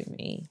come to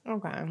me.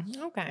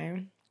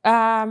 Okay.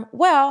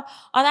 Well,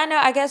 on that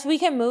note, I guess we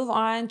can move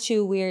on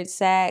to weird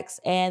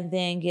sex and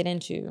then get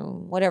into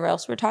whatever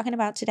else we're talking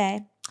about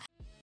today.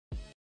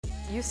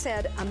 You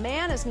said a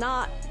man is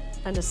not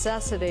a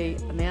necessity,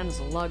 a man is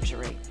a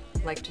luxury.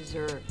 Like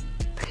dessert.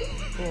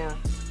 Yeah.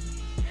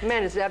 A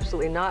man is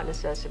absolutely not a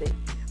necessity.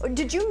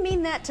 Did you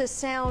mean that to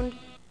sound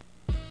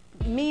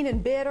mean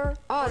and bitter?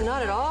 Oh,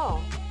 not at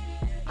all.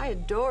 I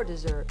adore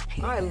dessert.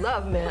 I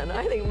love men.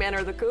 I think men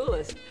are the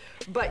coolest.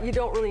 But you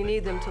don't really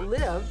need them to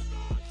live.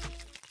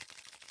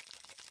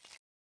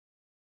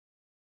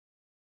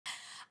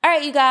 All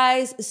right, you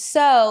guys.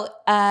 So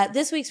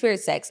this week's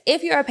Weird Sex.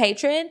 If you're a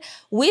patron,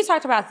 we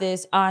talked about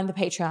this on the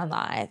Patreon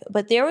Live,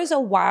 but there was a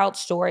wild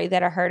story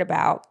that I heard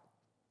about.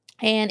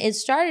 And it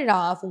started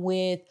off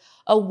with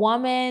a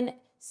woman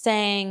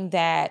saying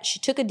that she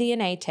took a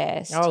DNA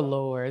test. Oh,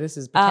 Lord. This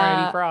is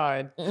paternity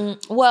fraud.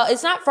 Well,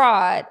 it's not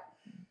fraud,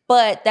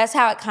 but that's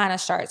how it kind of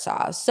starts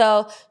off.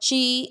 So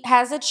she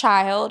has a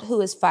child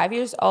who is 5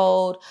 years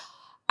old.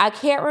 I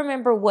can't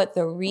remember what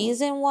the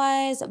reason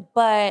was,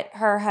 but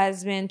her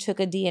husband took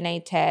a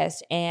DNA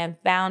test and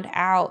found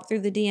out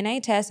through the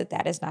DNA test that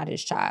that is not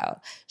his child.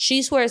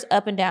 She swears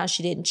up and down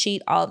she didn't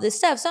cheat, all of this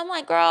stuff. So I'm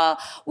like, girl,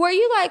 were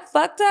you like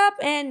fucked up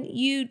and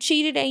you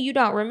cheated and you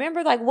don't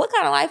remember? Like, what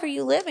kind of life are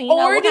you living? You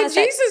know, or did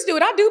Jesus do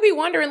it? I do be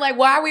wondering, like,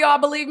 why we all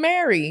believe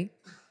Mary.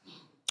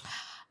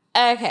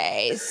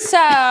 Okay,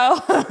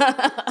 so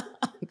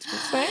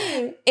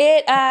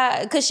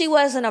because she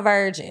wasn't a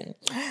virgin.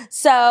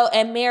 So,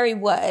 and Mary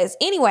was.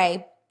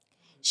 Anyway,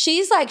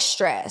 she's like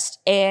stressed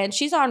and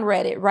she's on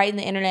Reddit writing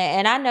the internet.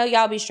 And I know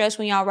y'all be stressed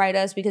when y'all write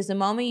us because the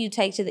moment you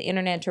take to the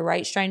internet to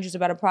write strangers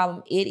about a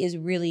problem, it's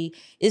really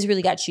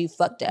got you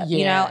fucked up,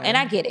 you know? And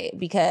I get it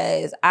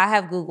because I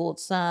have Googled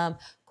some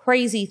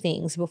crazy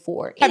things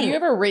before. Have you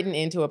ever written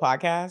into a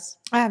podcast?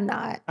 I have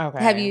not.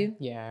 Okay. Have you?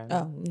 Yeah.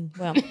 Oh,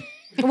 well.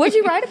 What'd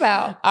you write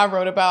about? I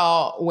wrote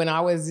about when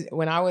I was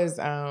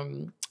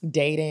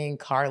dating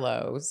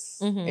Carlos.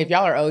 Mm-hmm. If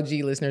y'all are OG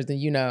listeners, then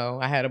you know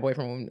I had a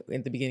boyfriend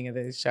at the beginning of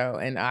this show.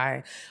 And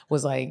I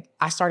was like,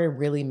 I started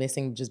really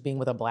missing just being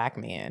with a black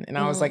man. And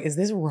I was like, is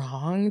this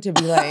wrong to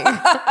be like,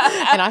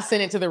 and I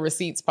sent it to the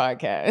Receipts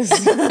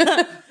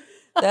podcast.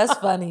 That's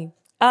funny.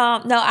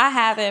 No, I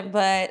haven't,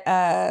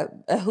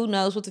 but who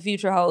knows what the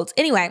future holds.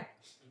 Anyway,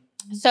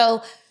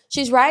 so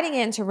she's writing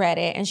into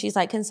Reddit and she's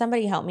like, can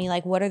somebody help me?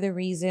 Like, what are the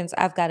reasons?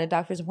 I've got a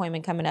doctor's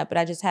appointment coming up, but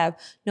I just have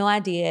no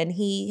idea. And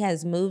he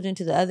has moved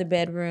into the other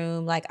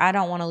bedroom. Like, I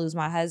don't want to lose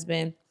my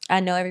husband. I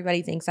know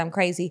everybody thinks I'm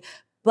crazy,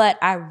 but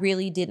I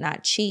really did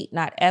not cheat,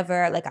 not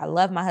ever. Like, I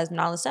love my husband,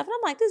 all this stuff. And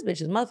I'm like, this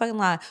bitch is motherfucking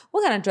lying.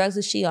 What kind of drugs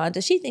is she on?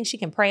 Does she think she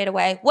can pray it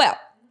away? Well,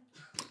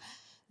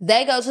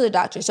 they go to the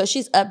doctor. So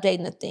she's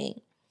updating the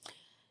thing.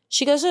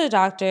 she goes to the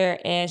doctor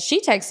and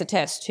she takes the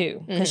test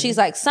too. Because she's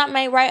like, something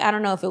ain't right. I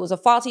don't know if it was a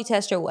faulty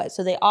test or what.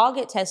 So they all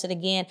get tested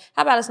again.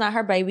 How about it's not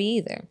her baby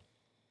either?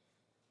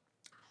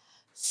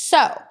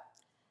 So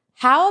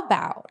how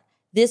about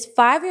this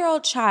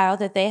 5-year-old child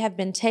that they have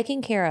been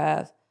taking care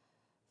of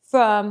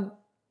from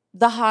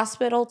the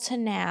hospital to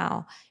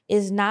now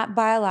is not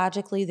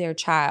biologically their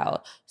child.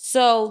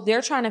 So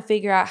they're trying to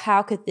figure out,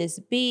 how could this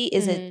be?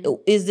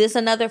 Is this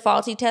another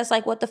faulty test?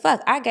 Like, what the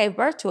fuck? I gave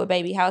birth to a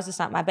baby. How is this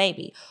not my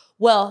baby?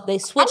 Well, they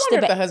switched. I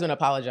wonder if the husband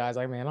apologized.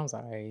 Like, man, I'm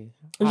sorry.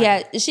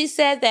 Yeah, she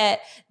said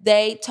that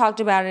they talked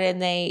about it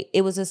and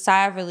it was a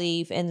sigh of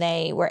relief and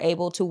they were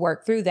able to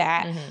work through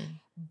that.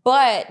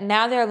 But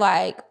now they're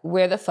like,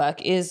 where the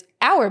fuck is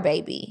our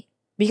baby?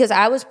 Because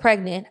I was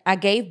pregnant, I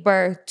gave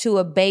birth to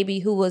a baby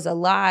who was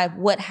alive.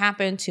 What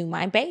happened to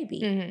my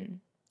baby?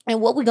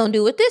 And what we gonna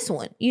do with this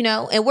one? You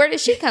know, and where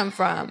did she come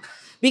from?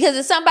 Because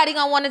is somebody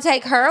gonna want to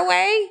take her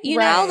away? You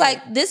know,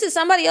 like, this is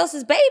somebody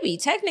else's baby,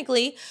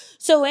 technically.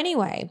 So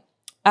anyway,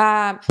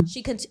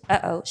 she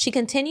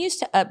continues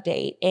to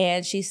update,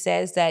 and she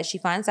says that she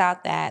finds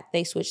out that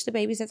they switched the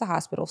babies at the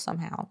hospital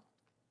somehow,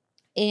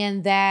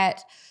 and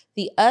that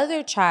the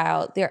other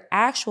child, their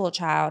actual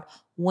child,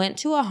 went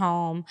to a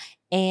home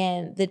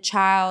and the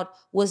child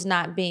was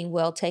not being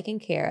well taken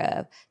care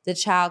of. The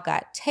child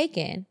got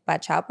taken by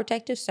Child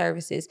Protective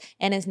Services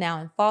and is now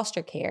in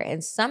foster care.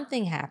 And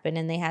something happened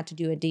and they had to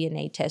do a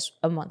DNA test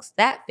amongst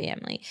that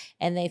family.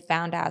 And they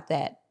found out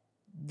that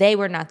they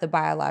were not the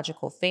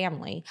biological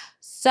family.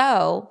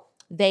 So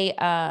the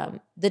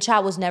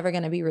child was never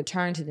going to be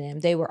returned to them.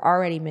 They were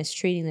already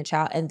mistreating the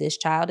child, and this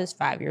child is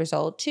 5 years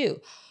old too.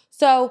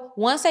 So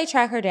once they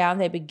track her down,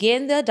 they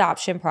begin the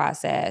adoption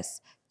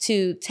process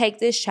to take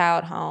this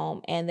child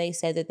home. And they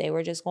said that they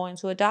were just going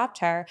to adopt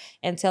her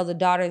and tell the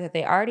daughter that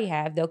they already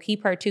have, they'll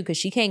keep her too, because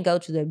she can't go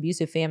to the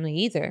abusive family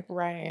either.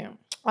 Right.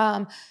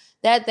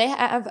 That they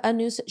have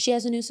she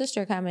has a new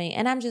sister coming.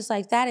 And I'm just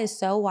like, that is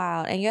so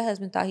wild. And your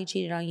husband thought he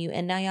cheated on you,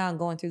 and now y'all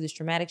going through this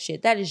dramatic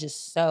shit. That is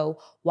just so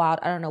wild.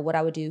 I don't know what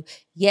I would do.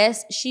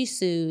 Yes, she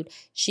sued.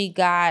 She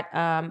got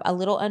a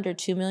little under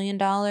 $2 million.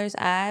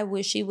 I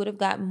wish she would have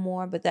gotten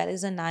more, but that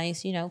is a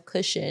nice,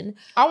 cushion.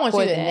 I want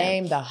you to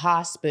name the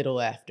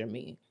hospital after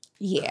me.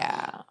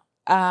 Yeah.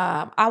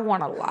 I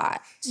want a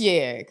lot.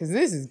 Yeah, because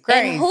this is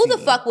crazy. And who the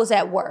fuck was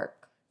at work?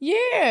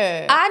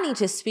 Yeah. I need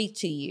to speak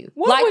to you.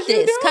 What like was you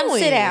this. doing? Come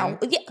sit down.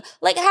 Yeah.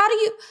 Like, how do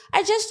you,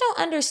 I just don't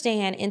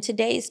understand in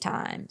today's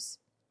times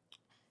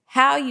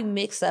how you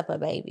mix up a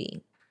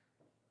baby.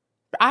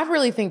 I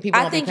really think people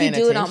don't be paying attention.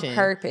 I think you do it on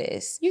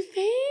purpose. You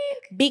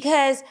think?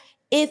 Because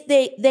if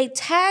they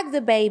tag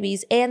the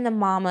babies and the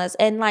mamas,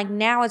 and like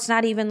now it's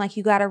not even like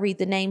you got to read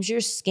the names,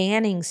 you're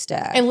scanning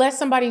stuff. Unless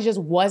somebody just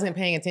wasn't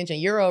paying attention.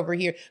 You're over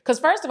here. Because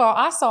first of all,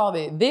 I saw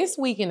that this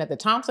weekend at the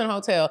Thompson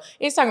Hotel,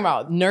 it's talking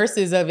about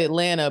Nurses of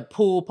Atlanta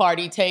pool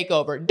party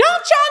takeover. Don't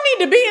y'all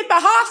need to be at the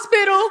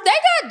hospital? They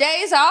got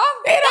days off.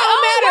 It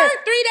don't matter.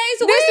 Work 3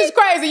 days a week. This is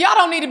crazy. Y'all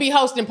don't need to be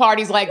hosting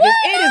parties like this.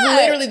 It is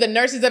literally the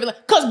Nurses of Atlanta.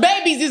 Because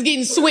babies is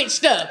getting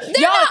switched up.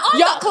 They're not on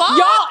the clock.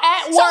 Y'all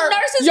at work.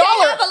 So nurses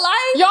can't have a life?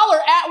 Y'all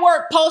are at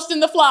work posting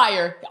the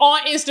flyer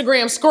on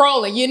Instagram,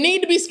 scrolling. You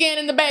need to be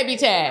scanning the baby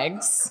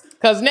tags.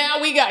 Because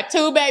now we got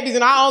 2 babies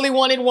and I only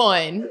wanted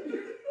 1.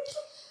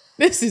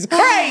 This is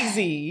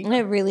crazy.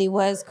 It really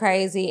was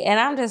crazy. And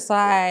I'm just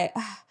like,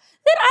 then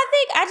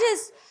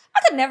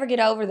I could never get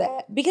over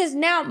that. Because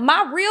now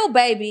my real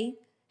baby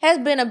has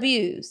been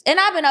abused. And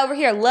I've been over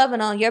here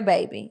loving on your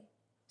baby.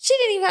 She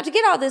didn't even have to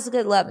get all this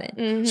good loving.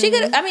 Mm-hmm. She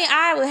could,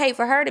 I would hate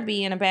for her to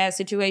be in a bad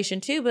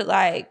situation too, but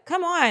like,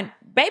 come on.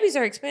 Babies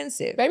are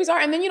expensive. Babies are.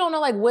 And then you don't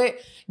know like what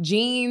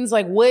genes,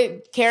 like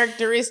what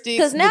characteristics.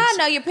 Because now I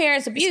know your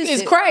parents abused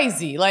It's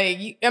crazy.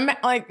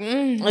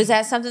 Is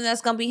that something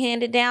that's going to be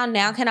handed down?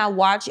 Now can I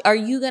watch? Are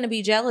you going to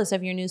be jealous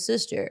of your new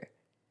sister?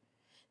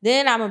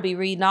 Then I'm going to be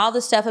reading all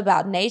the stuff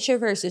about nature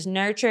versus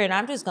nurture, and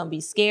I'm just going to be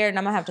scared, and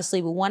I'm going to have to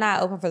sleep with one eye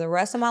open for the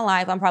rest of my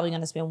life. I'm probably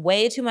going to spend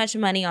way too much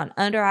money on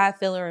under eye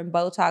filler and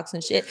Botox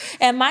and shit,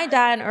 and might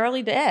die an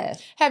early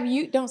death.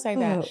 Don't say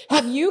that.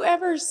 Have you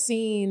ever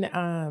seen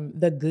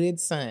The Good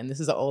Son? This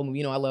is an old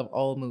movie. I love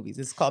old movies.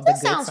 It's called The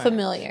Good Son. Sounds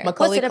familiar.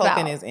 Macaulay What's it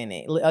Culkin about? is in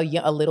it.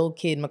 A little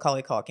kid,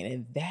 Macaulay Culkin,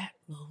 and that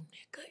little nigga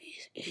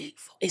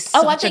is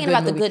I'm thinking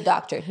about The Good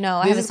Doctor. No,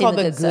 I haven't seen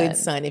The Good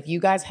Son. If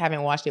you guys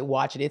haven't watched it,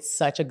 watch it. It's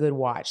such a good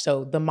watch.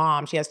 So the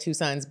mom, she has 2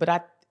 sons, but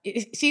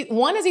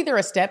one is either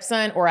a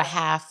stepson or a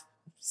half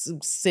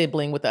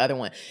sibling with the other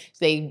one.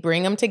 They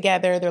bring them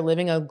together. They're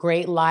living a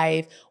great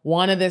life.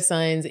 One of the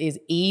sons is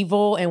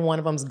evil and one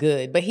of them's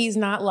good, but he's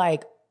not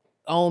like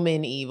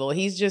Omen evil.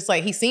 He's just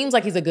like, he seems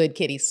like he's a good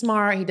kid. He's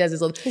smart. He does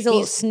his little. He's a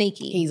little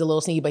sneaky. He's a little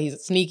sneaky, but he's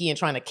sneaky and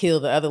trying to kill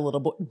the other little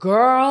boy.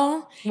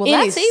 Girl, well,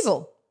 that's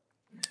evil.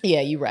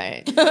 Yeah, you're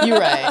right. You're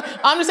right.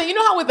 I'm just saying, you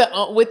know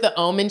how with the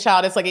Omen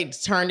child, it's like it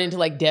turned into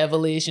like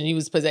devilish and he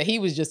was possessed. He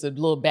was just a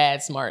little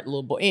bad, smart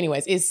little boy.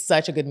 Anyways, it's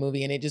such a good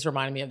movie and it just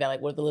reminded me of that,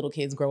 like where the little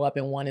kids grow up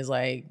and one is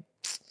like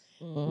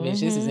Bitch,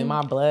 this is in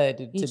my blood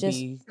to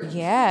be.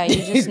 Yeah,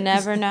 you just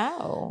never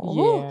know.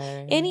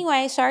 Yeah.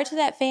 Anyway, sorry to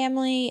that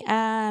family.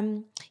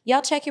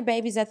 Y'all check your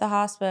babies at the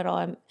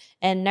hospital,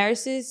 and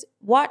nurses,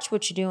 watch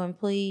what you're doing,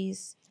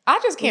 please. I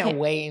just can't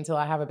wait until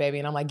I have a baby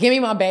and I'm like, give me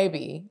my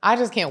baby. I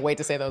just can't wait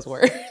to say those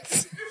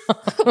words.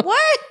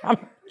 What?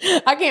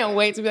 I can't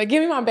wait to be like,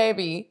 give me my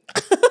baby.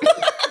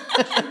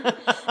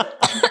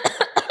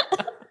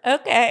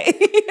 Okay.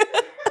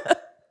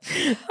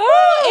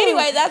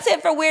 Anyway, that's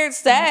it for weird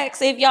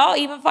sex. If y'all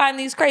even find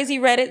these crazy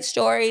Reddit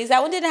stories,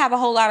 that one didn't have a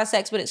whole lot of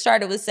sex, but it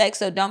started with sex,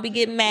 so don't be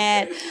getting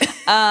mad.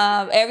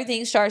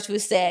 Everything starts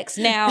with sex.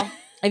 Now,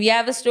 if you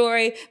have a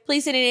story,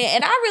 please send it in.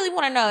 And I really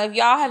want to know if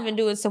y'all have been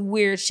doing some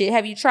weird shit.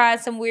 Have you tried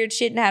some weird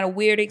shit and had a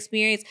weird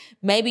experience?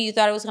 Maybe you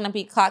thought it was going to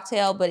be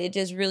cocktail, but it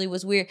just really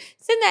was weird.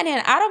 Send that in.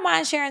 I don't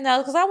mind sharing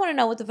those because I want to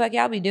know what the fuck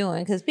y'all be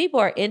doing because people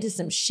are into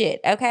some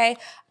shit, okay?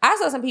 I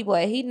saw some people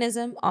at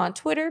Hedonism on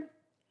Twitter.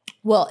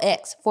 Well,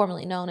 X,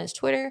 formerly known as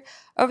Twitter,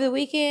 over the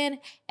weekend.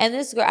 And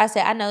this girl, I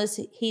said, I know this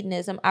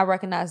hedonism. I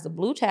recognize the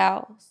blue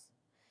towels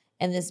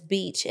and this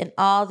beach and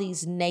all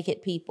these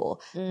naked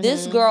people. Mm-hmm.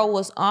 This girl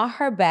was on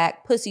her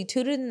back, pussy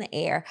tooted in the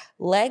air,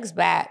 legs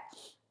back.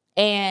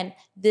 And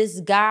this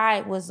guy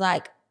was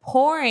like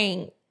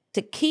pouring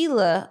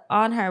tequila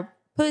on her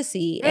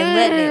pussy and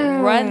letting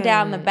it run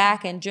down the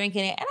back and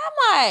drinking it. And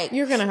I'm like,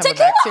 you're gonna have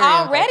tequila a bacteria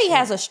already infection.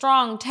 has a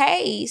strong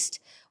taste.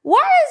 Why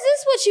is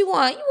this what you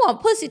want? You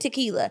want pussy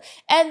tequila.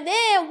 And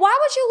then why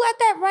would you let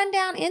that run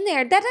down in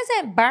there? That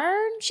doesn't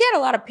burn. She had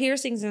a lot of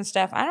piercings and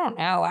stuff. I don't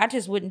know. I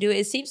just wouldn't do it.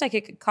 It seems like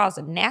it could cause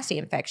a nasty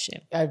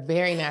infection. A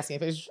very nasty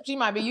infection. She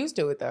might be used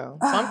to it though.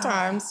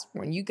 Sometimes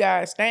when you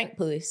got stank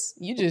puss,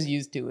 you just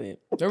used to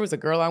it. There was a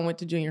girl I went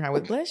to junior high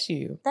with. Bless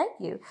you. Thank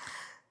you.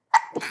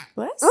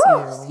 Bless Ooh, you.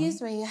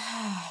 excuse me.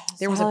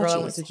 There was a girl I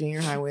went to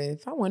junior high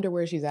with. I wonder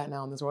where she's at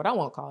now in this world. I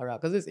won't call her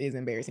out because this is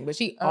embarrassing, but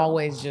she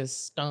always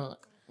just stunk.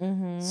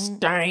 Mm-hmm.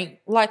 Stank.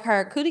 Like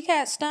her cootie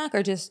cat stunk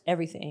or just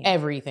everything?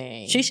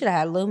 Everything. She should have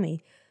had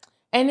Lumi.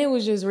 And it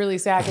was just really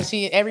sad because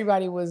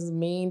everybody was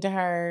mean to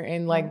her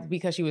and like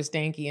because she was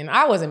stanky, and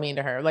I wasn't mean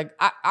to her. Like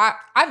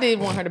I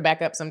did want her to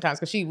back up sometimes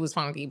because she was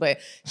funky, but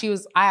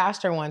I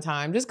asked her one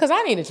time just because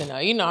I needed to know.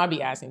 You know, I'd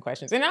be asking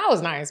questions, and I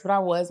was nice, but I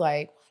was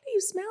like, why do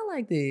you smell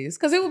like this?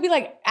 Because it would be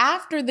like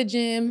after the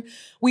gym,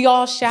 we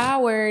all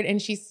showered,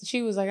 and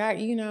she was like, I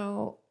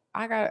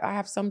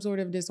have some sort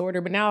of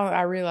disorder, but now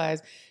I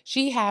realize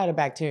she had a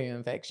bacterial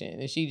infection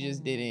and she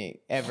just didn't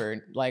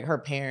ever, like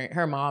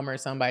her mom or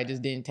somebody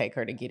just didn't take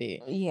her to get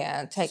it.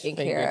 Yeah, taken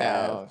care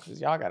of.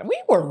 Because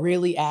we were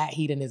really at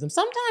hedonism.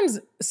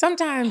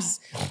 Sometimes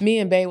me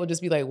and Bae will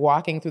just be like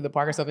walking through the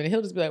park or something and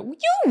he'll just be like,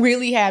 you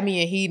really had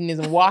me in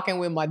hedonism walking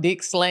with my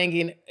dick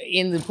slanging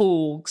in the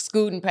pool,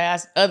 scooting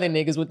past other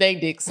niggas with their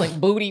dicks, like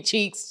booty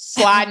cheeks,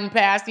 sliding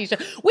past each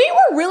other. We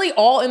were really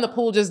all in the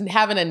pool just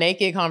having a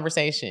naked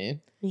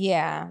conversation.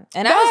 Yeah.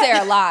 And I was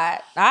there a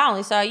lot. I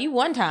only saw you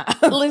one time.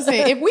 Listen,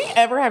 if we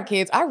ever have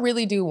kids, I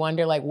really do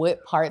wonder like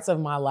what parts of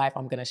my life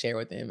I'm going to share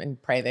with them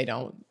and pray they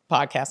don't.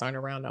 Podcasts aren't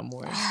around no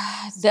more.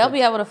 They'll be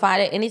able to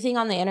find it. Anything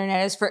on the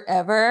internet is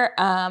forever.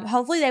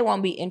 Hopefully they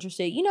won't be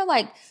interested. You know,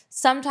 like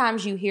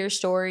sometimes you hear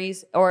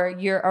stories or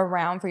you're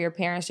around for your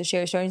parents to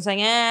share stories. It's like,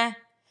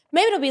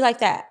 maybe it'll be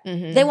like that.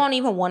 Mm-hmm. They won't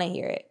even want to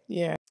hear it.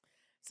 Yeah.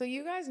 So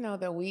you guys know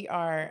that we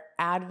are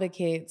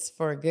advocates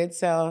for good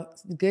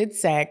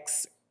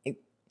sex.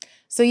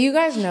 So you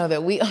guys know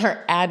that we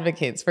are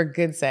advocates for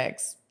good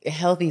sex,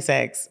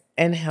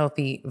 and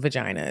healthy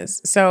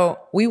vaginas. So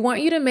we want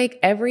you to make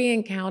every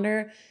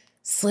encounter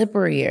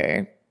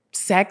slipperier,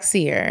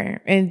 sexier,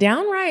 and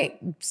downright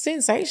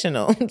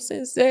sensational.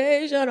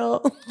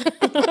 Sensational.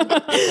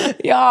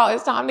 Y'all,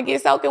 it's time to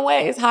get soaking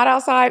wet. It's hot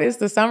outside. It's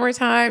the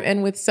summertime.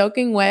 And with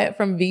Soaking Wet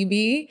from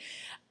VB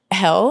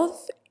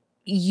Health,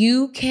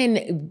 you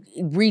can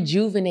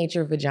rejuvenate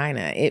your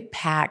vagina.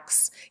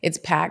 It's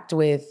packed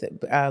with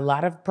a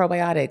lot of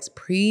probiotics,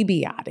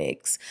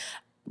 prebiotics,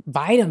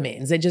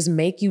 vitamins that just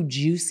make you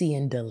juicy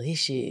and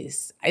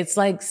delicious. It's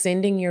like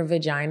sending your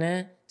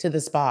vagina to the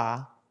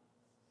spa.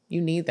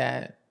 You need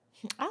that.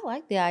 I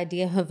like the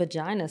idea of a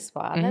vagina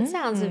spa. That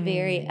sounds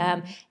very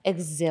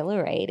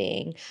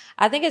exhilarating.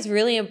 I think it's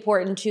really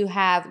important to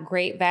have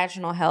great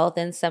vaginal health.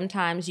 And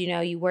sometimes,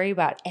 you worry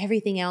about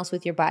everything else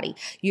with your body.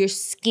 Your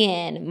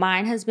skin.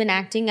 Mine has been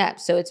acting up,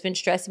 so it's been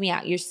stressing me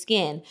out. Your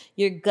skin,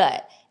 your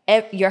gut,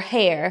 your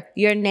hair,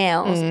 your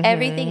nails,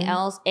 everything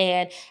else.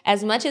 And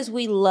as much as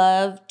we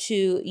love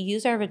to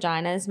use our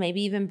vaginas,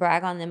 maybe even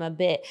brag on them a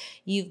bit,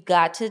 you've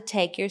got to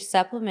take your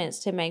supplements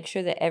to make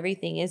sure that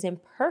everything is in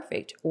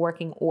perfect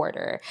working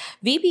order.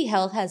 VB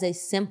Health has a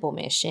simple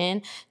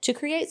mission to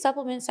create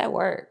supplements that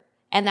work.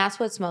 And that's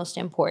what's most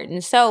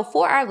important. So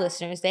for our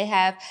listeners, they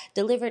have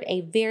delivered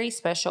a very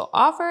special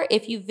offer.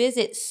 If you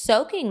visit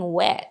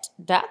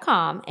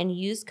soakingwet.com and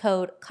use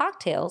code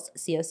CockTales,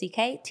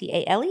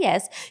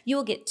 CockTales, you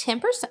will get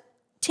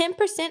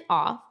 10%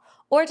 off,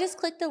 or just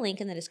click the link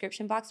in the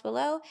description box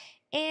below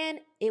and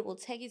it will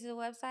take you to the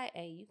website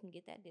and you can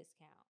get that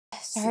discount.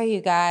 Sorry,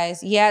 you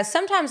guys. Yeah,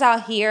 sometimes I'll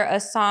hear a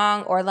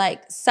song or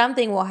like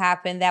something will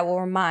happen that will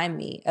remind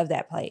me of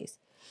that place.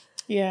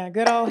 Yeah,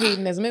 good old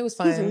hedonism. It was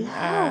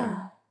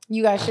fun.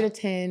 You guys should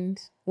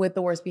attend with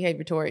the Worst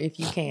Behavior Tour if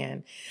you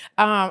can.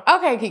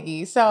 Okay,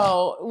 Kiki.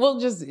 So we'll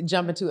just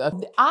jump into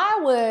I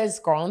was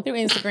scrolling through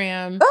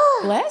Instagram.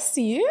 Bless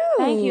you.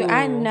 Thank you.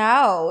 I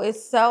know.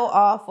 It's so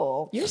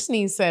awful. Your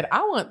sneeze said,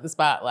 I want the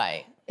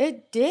spotlight.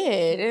 It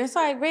did. And it's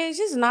like, bitch,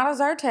 this is not a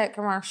Zyrtec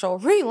commercial.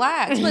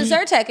 Relax. But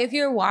Zyrtec, if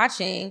you're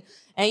watching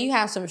and you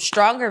have some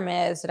stronger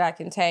meds that I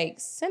can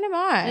take, send them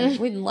on.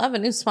 We'd love a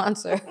new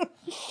sponsor.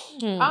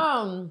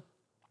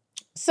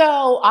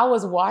 So I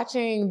was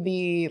watching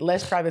the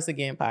Let's Try This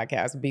Again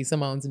podcast, B.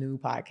 Simone's new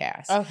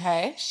podcast.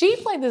 Okay. She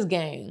played this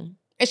game,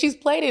 and she's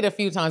played it a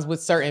few times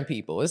with certain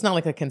people. It's not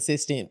like a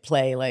consistent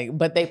play,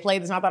 but they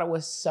played this, and I thought it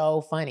was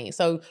so funny.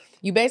 So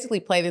you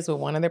basically play this with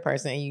one other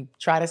person, and you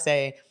try to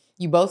say,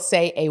 you both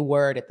say a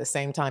word at the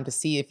same time to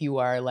see if you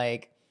are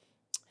like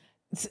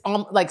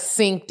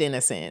synced in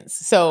a sense.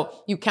 So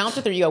you count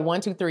to 3, you go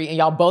 1, 2, 3, and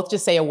y'all both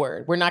just say a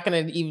word. We're not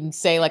going to even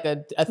say like a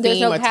theme, There's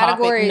no a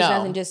categories, topic. No,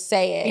 nothing, just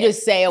say it. You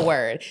just say a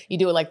word. You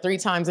do it like 3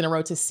 times in a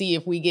row to see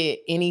if we get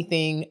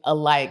anything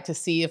alike, to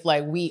see if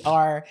like we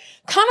are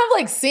kind of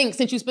like synced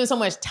since you spend so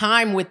much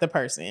time with the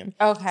person.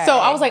 Okay. So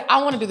I was like,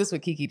 I want to do this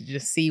with Kiki to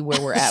just see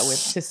where we're at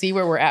with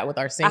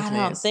our syncness. I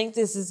don't think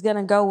this is going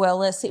to go well.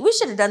 Let's see. We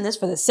should have done this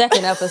for the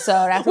second episode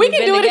after We we've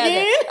can been do it together.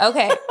 again.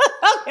 Okay.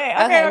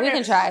 Okay, we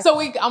can try. So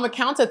I'm gonna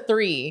count to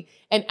 3,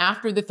 and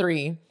after the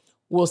 3,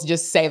 we'll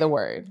just say the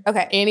word.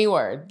 Okay. Any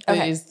word that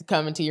Okay. is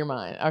coming to your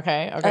mind.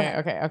 Okay.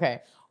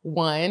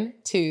 1,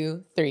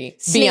 2, 3.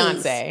 Sneeze.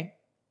 Beyonce.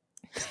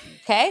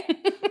 Okay.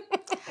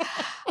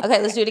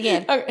 Okay, let's do it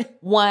again. Okay.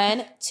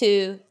 1,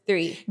 2,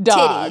 3.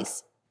 Dog.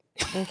 Titties.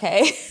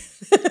 Okay.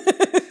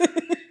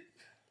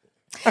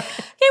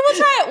 Okay, we'll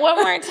try it one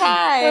more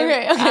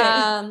time.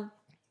 Okay.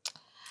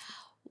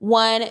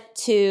 1,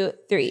 2,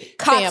 3.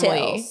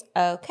 Cocktails.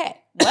 Okay.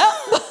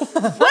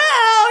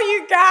 Well,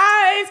 you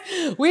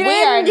guys, we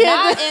are didn't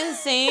not in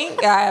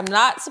sync. I am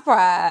not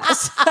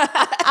surprised.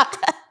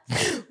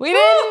 We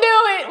didn't do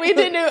it. When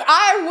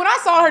I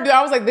saw her do it,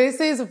 I was like, this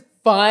is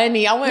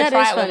funny. I want to That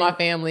try is it with funny. my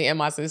family and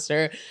my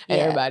sister and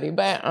everybody.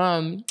 But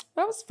that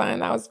was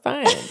fun.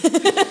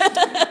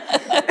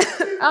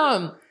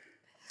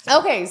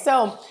 Okay,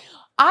 so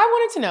I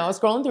wanted to know, I was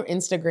scrolling through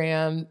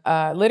Instagram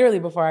literally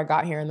before I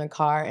got here in the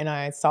car, and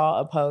I saw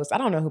a post. I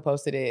don't know who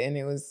posted it, and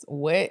it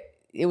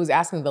was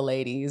asking the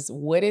ladies,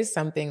 what is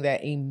something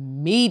that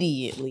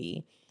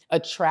immediately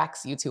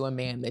attracts you to a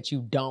man that you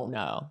don't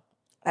know?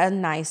 A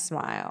nice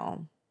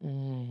smile.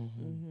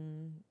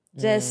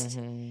 Just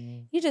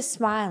you just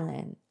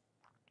smiling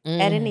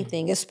at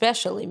anything,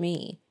 especially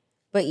me.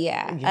 But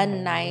yeah, a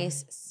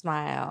nice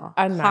smile,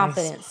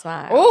 confident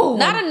smile. Ooh.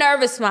 Not a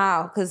nervous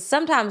smile, because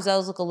sometimes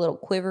those look a little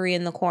quivery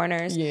in the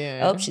corners.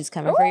 Yeah. Oh, she's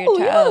coming for your You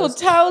little toes.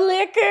 toe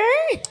licker.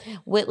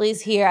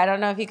 Whitley's here. I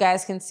don't know if you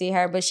guys can see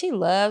her, but she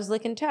loves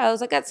licking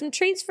toes. I got some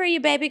treats for you,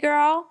 baby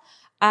girl.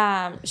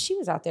 She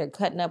was out there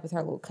cutting up with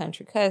her little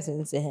country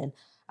cousins, and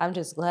I'm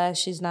just glad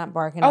she's not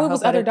barking. Oh, it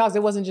was other dogs.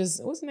 It wasn't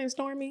just, what's the name,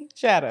 Stormy?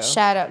 Shadow.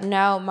 Shadow.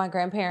 No, my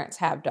grandparents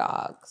have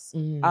dogs.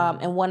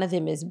 And one of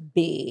them is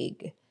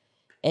big.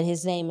 And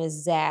his name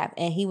is Zap.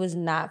 And he was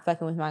not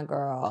fucking with my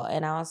girl.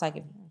 And I was like,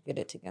 if you don't get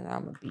it together,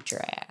 I'm going to beat your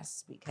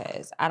ass.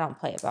 Because I don't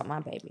play about my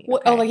baby.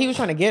 What, okay? like he was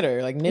trying to get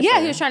her, like nip Yeah, her.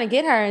 he was trying to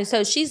get her. And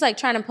so she's like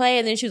trying to play.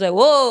 And then she was like,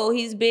 whoa,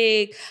 he's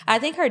big. I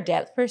think her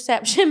depth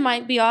perception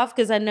might be off,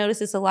 because I notice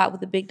this a lot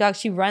with the big dogs.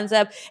 She runs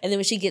up, and then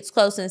when she gets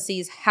close and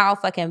sees how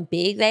fucking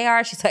big they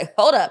are, she's like,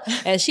 hold up.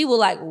 And she will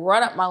like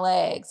run up my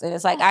legs. And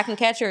it's like, I can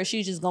catch her, or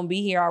she's just going to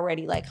be here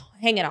already, like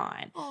hanging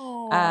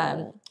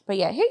on. But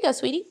yeah, here you go,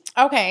 sweetie.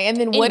 Okay, and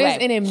then what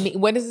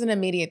Anyway. is an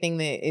immediate thing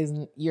that is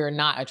you're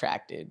not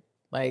attracted?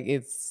 Like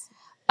it's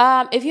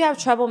If you have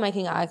trouble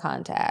making eye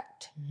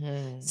contact.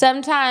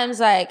 Sometimes,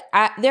 like,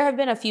 there have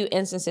been a few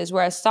instances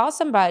where I saw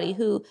somebody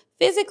who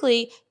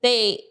physically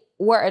they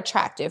were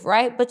attractive,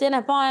 right? But then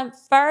upon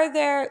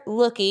further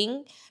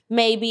looking,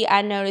 maybe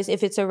I notice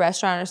if it's a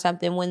restaurant or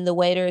something, when the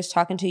waiter is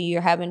talking to you,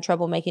 you're having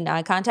trouble making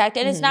eye contact.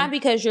 And it's not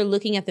because you're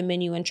looking at the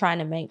menu and trying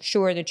to make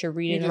sure that you're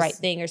reading the right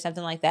thing or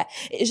something like that.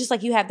 It's just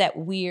like you have that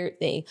weird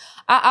thing.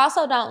 I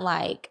also don't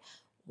like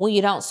when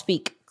you don't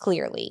speak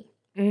clearly.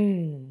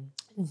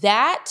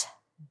 That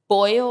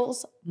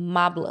boils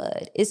my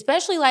blood,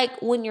 especially like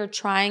when you're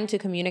trying to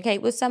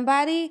communicate with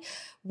somebody,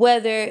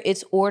 whether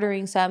it's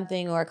ordering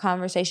something or a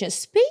conversation.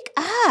 Speak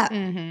up.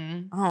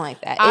 I don't like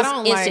that. It's I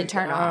don't instant like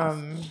turn off.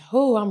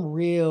 I'm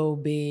real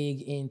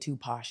big into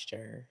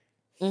posture.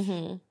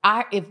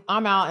 If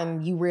I'm out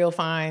and you real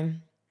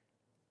fine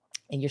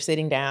and you're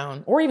sitting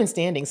down or even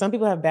standing, some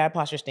people have bad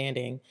posture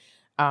standing.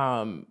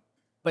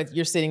 But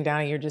you're sitting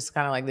down and you're just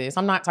kind of like this.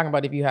 I'm not talking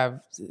about if you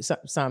have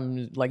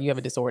some like you have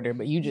a disorder,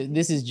 but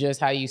this is just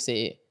how you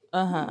sit.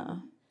 What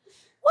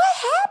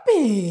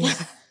happened?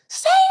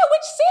 Say it,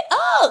 which sit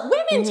up.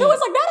 Women too.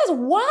 It's like, that is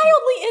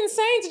wildly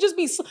insane to just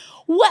be.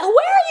 Where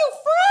are you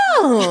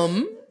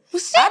from?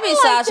 I be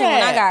slouching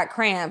when I got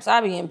cramps.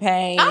 I be in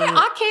pain.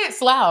 I can't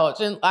slouch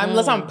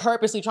unless I'm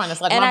purposely trying to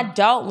slouch. And I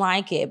don't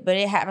like it, but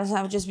it happens.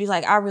 I would just be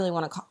like, I really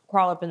want to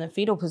crawl up in the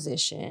fetal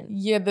position.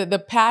 Yeah, the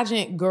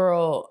pageant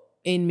girl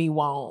in me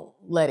won't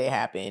let it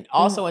happen.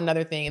 Also,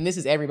 another thing, and this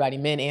is everybody,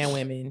 men and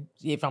women,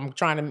 if I'm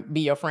trying to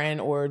be your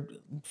friend or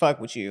fuck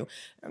with you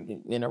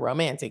in a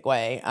romantic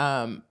way,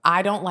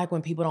 I don't like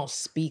when people don't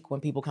speak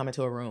when people come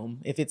into a room.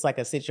 If it's like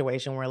a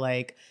situation where,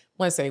 like,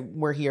 let's say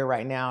we're here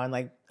right now and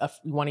like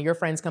one of your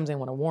friends comes in,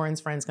 one of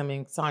Warren's friends come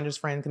in, Sandra's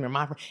friend come in,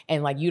 my friend,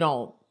 and like you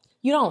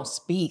don't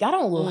speak. I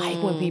don't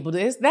like when people do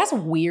this. That's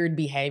weird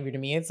behavior to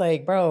me. It's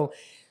like, bro,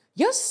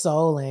 your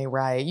soul ain't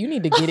right. You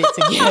need to get it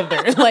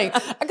together. Like,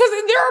 because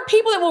there are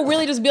people that will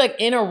really just be like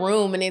in a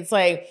room and it's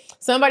like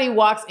somebody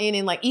walks in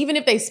and like, even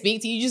if they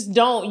speak to you, just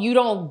you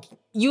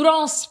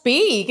don't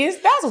speak.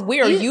 That's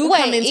weird. You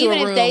come into even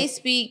a room. if they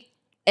speak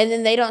and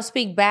then they don't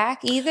speak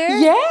back either?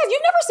 Yes.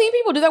 You've never seen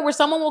people do that where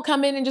someone will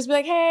come in and just be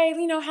like, hey,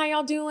 how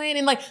y'all doing?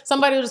 And like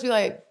somebody will just be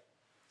like,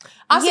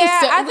 I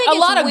think a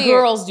lot of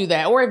girls do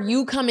that. Or if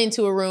you come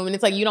into a room and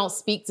it's like you don't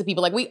speak to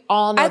people, like we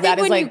all know that. I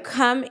think when like, you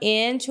come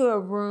into a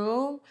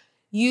room,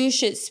 you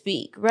should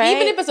speak, right?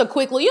 Even if it's a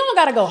quick look, you don't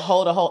got to go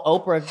hold a whole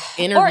Oprah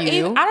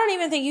interview. Or I don't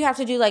even think you have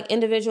to do like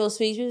individual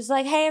speeches.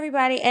 Like, hey,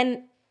 everybody,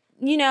 and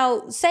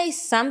say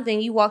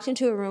something. You walked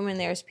into a room and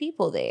there's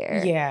people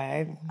there.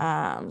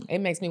 Yeah.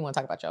 It makes me want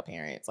to talk about your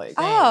parents. Like,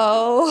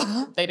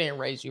 they didn't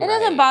raise you. It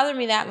doesn't bother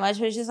me that much,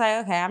 but it's just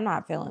like, okay, I'm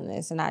not feeling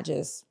this, and I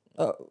just.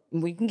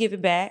 We can give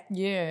it back.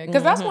 Yeah,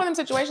 because that's one of them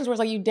situations where it's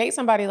like you date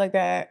somebody like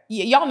that.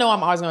 Y'all know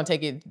I'm always going to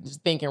take it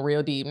just thinking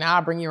real deep. Now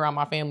I bring you around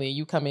my family and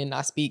you come in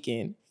not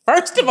speaking.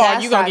 First of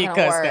all, you're going to get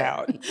cussed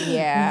out.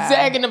 Yeah.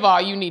 Second of all,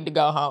 you need to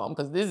go home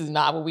because this is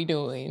not what we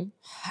doing.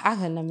 I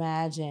couldn't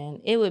imagine.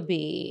 It would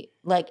be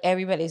like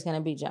everybody's going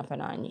to be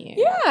jumping on you.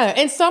 Yeah,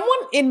 and someone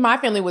in my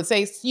family would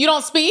say, you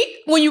don't speak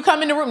when you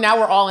come in the room. Now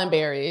we're all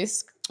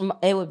embarrassed.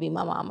 It would be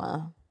my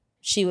mama.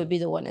 She would be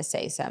the one to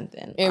say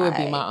something. It would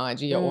be my Aunt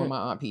Gia or my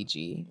Aunt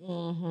Peachy.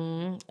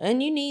 Mm-hmm.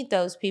 And you need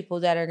those people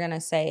that are going to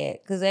say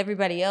it because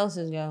everybody else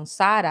is going to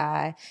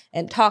side-eye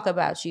and talk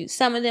about you.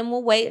 Some of them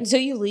will wait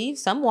until you leave.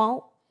 Some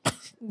won't.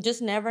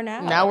 Just never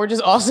know. Now we're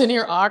just all sitting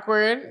here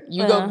awkward.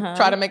 You go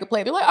try to make a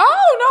plate. They're like,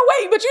 oh, no,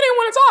 wait, but you didn't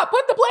want to talk.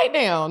 Put the plate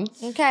down.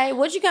 Okay,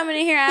 what you coming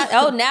in here at?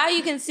 Oh, now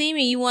you can see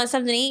me. You want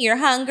something to eat? You're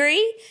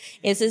hungry?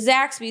 It's a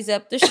Zaxby's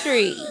up the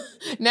street.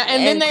 Now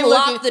and then they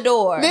lock the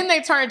door. Then they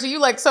turn to you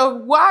like, so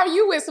why are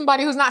you with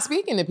somebody who's not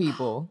speaking to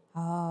people?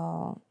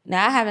 Oh,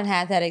 now I haven't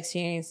had that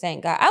experience,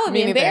 thank God. I would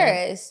be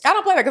embarrassed. I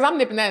don't play that because I'm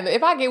nipping that.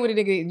 If I get with a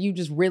nigga, you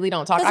just really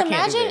don't talk. I can't do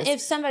this. Imagine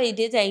if somebody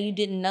did that and you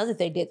didn't know that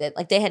they did that.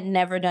 Like they had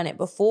never done it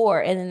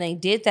before and then they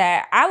did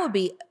that. I would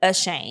be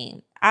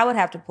ashamed. I would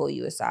have to pull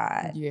you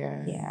aside.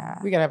 Yeah.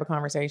 We got to have a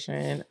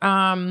conversation.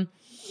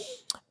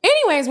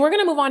 Anyways, we're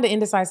going to move on to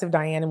Indecisive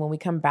Diane. And when we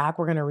come back,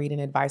 we're going to read an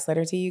advice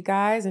letter to you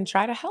guys and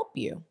try to help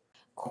you.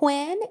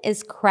 Quinn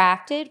is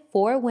crafted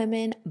for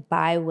women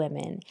by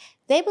women.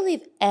 They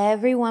believe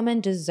every woman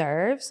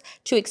deserves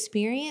to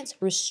experience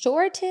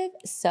restorative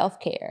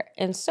self-care.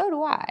 And so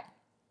do I.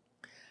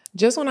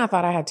 Just when I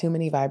thought I had too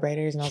many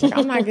vibrators and I was like,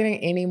 I'm not getting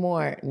any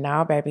more.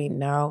 No, baby.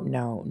 No.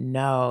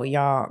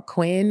 Y'all,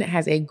 Quinn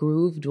has a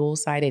groove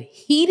dual-sided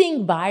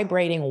heating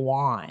vibrating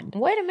wand.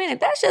 Wait a minute.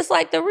 That's just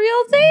like the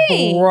real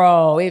thing.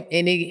 Bro,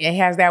 it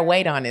has that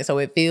weight on it. So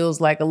it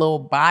feels like a little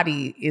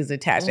body is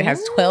attached. It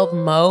has 12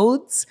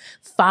 modes,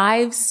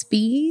 5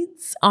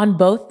 speeds on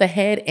both the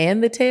head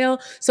and the tail.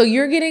 So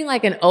you're getting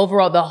like an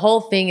overall, the whole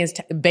thing is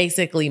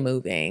basically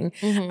moving.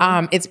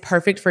 It's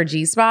perfect for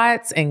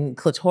G-spots and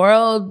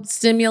clitoral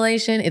stimulation.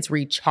 It's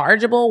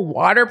rechargeable,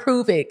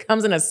 waterproof. It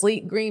comes in a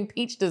sleek green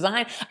peach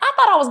design. I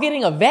thought I was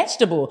getting a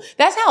vegetable.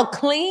 That's how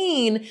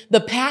clean the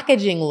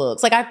packaging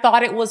looks. Like I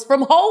thought it was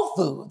from Whole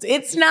Foods.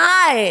 It's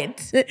not.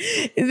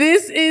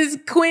 This is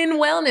Quinn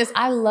Wellness.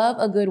 I love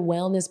a good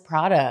wellness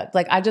product.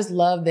 Like I just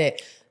love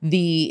that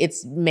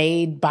it's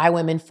made by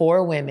women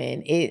for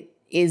women.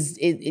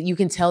 You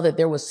can tell that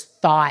there was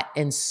thought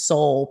and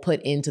soul put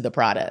into the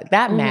product.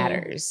 That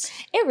matters.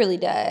 It really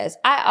does.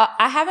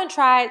 I haven't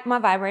tried my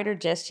vibrator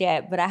just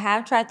yet, but I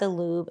have tried the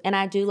lube and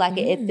I do like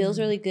it. It feels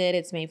really good.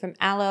 It's made from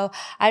aloe.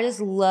 I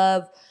just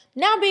love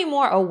now being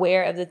more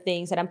aware of the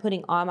things that I'm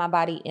putting on my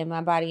body, in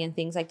my body, and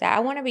things like that. I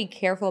want to be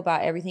careful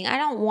about everything. I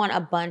don't want a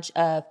bunch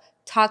of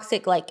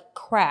toxic like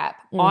crap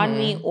on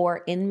me or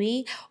in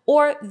me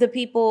or the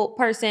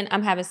person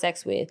I'm having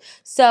sex with.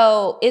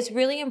 So it's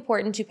really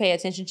important to pay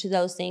attention to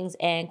those things.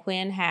 And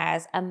Quinn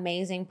has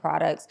amazing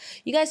products.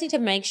 You guys need to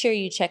make sure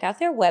you check out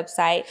their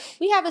website.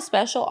 We have a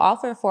special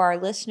offer for our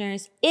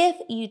listeners. If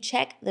you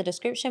check the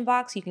description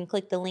box, you can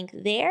click the link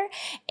there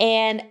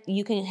and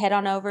you can head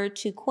on over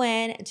to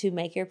Quinn to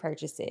make your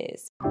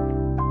purchases.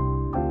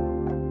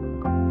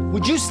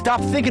 Would you stop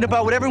thinking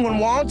about what everyone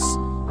wants?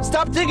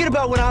 Stop thinking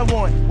about what I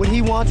want, what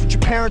he wants, what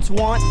your parents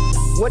want.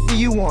 What do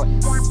you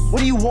want? What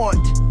do you want?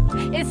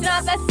 It's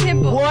not that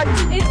simple. What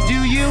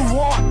do you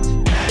want?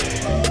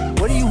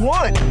 What do you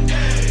want?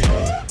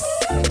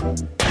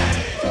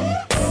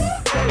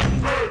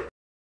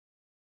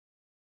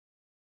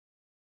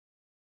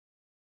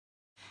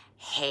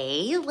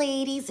 Hey,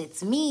 ladies,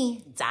 it's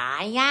me,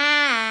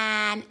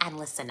 Diane. And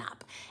listen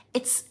up.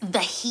 It's the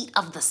heat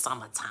of the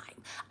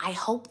summertime. I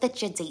hope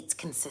that your dates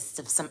consist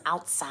of some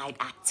outside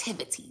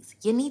activities.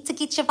 You need to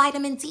get your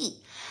vitamin D.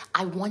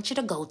 I want you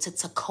to go to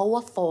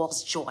Toccoa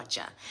Falls,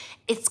 Georgia.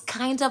 It's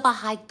kind of a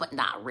hike, but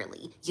not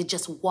really. You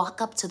just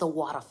walk up to the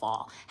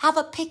waterfall, have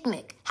a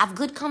picnic, have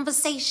good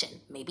conversation,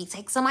 maybe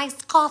take some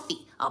iced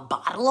coffee, a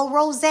bottle of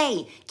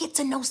rosé, get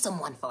to know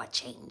someone for a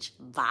change.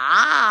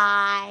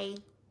 Bye.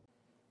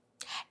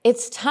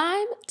 It's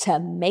time to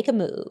make a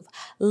move.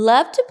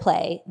 Love to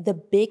Play, the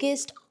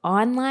biggest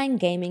online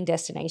gaming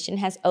destination,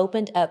 has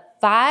opened up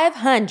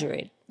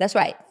 500, that's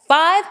right,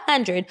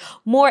 500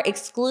 more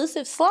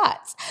exclusive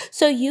slots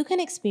so you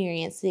can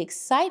experience the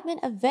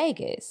excitement of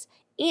Vegas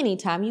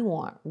anytime you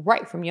want,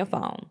 right from your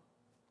phone.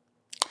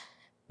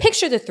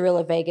 Picture the thrill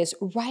of Vegas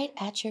right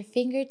at your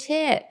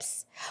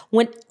fingertips.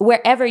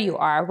 Wherever you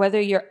are, whether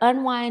you're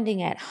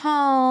unwinding at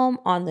home,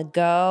 on the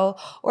go,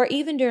 or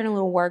even during a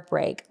little work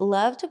break,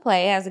 Love to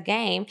Play has a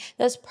game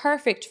that's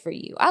perfect for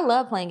you. I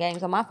love playing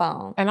games on my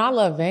phone. And I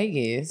love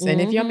Vegas. And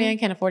if your man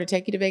can't afford to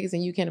take you to Vegas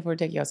and you can't afford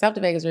to take yourself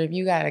to Vegas, or if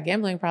you got a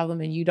gambling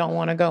problem and you don't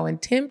want to go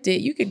and tempt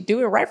it, you could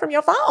do it right from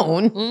your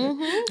phone.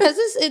 Because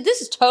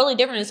this is totally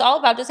different. It's all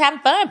about just having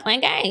fun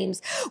playing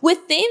games. With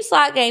theme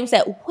slot games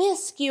that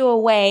whisk you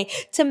away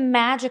to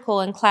magical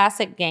and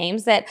classic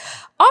games that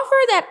offer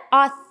that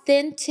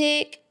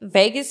authentic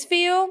Vegas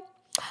feel,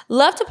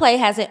 Love to Play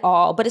has it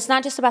all, but it's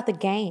not just about the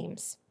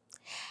games.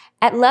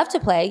 At Love to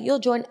Play, you'll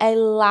join a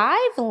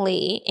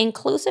lively,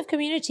 inclusive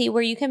community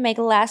where you can make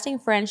lasting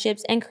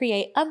friendships and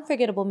create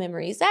unforgettable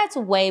memories. That's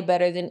way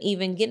better than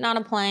even getting on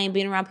a plane,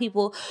 being around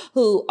people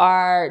who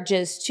are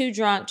just too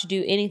drunk to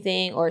do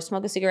anything or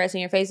smoking cigarettes in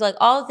your face. Like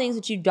all the things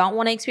that you don't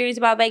want to experience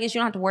about Vegas, you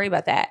don't have to worry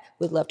about that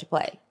with Love to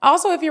Play.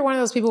 Also, if you're one of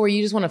those people where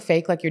you just want to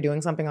fake like you're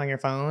doing something on your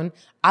phone,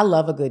 I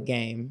love a good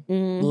game.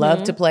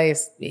 Love to Play.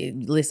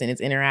 Listen, it's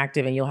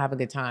interactive and you'll have a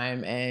good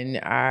time. And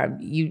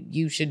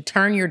you should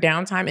turn your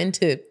downtime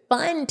into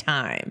fun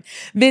time.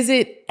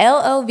 Visit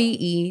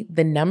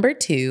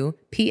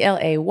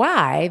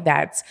LOVE2PLAY,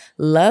 that's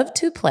Love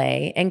to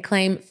Play, and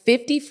claim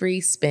 50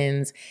 free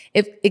spins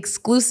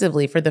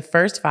exclusively for the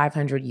first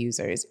 500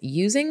 users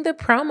using the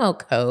promo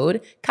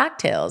code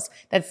CockTales,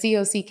 that's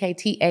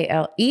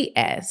COCKTALES,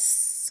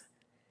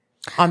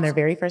 on their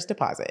very first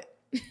deposit.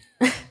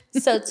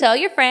 So tell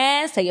your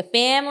friends, tell your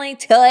family,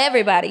 tell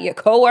everybody, your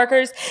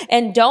coworkers,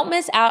 and don't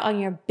miss out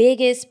on your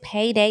biggest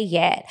payday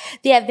yet.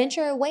 The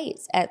adventure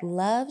awaits at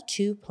Love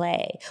to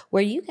Play,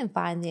 where you can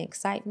find the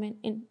excitement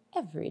in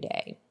every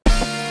day.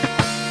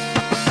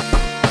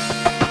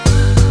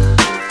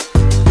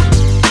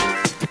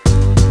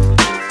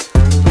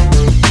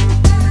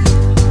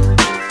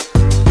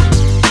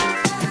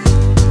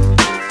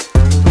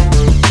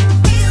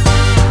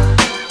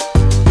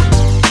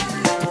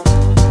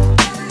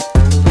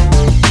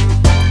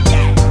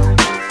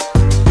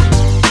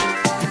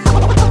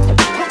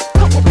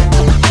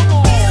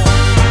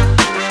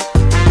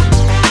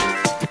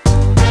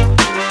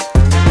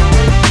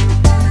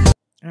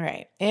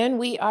 And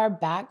we are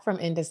back from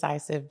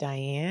Indecisive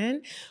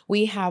Diane.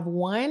 We have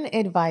one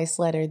advice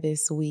letter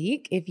this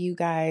week. If you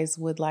guys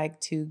would like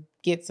to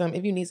get some,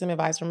 if you need some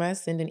advice from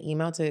us, send an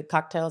email to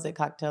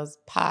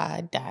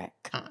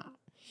cocktales@cocktailspod.com.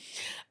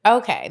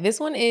 Okay, this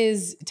one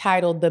is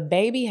titled, The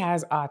Baby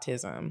Has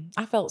Autism.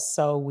 I felt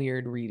so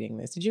weird reading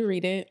this. Did you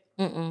read it?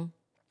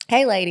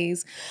 Hey,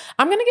 ladies,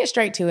 I'm going to get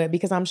straight to it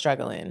because I'm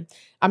struggling.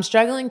 I'm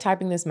struggling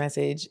typing this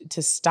message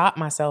to stop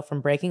myself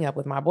from breaking up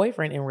with my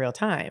boyfriend in real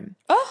time.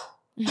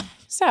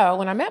 So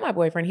when I met my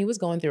boyfriend, he was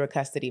going through a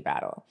custody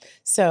battle.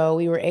 So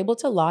we were able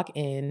to lock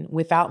in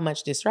without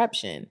much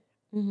disruption.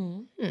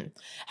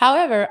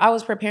 However, I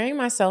was preparing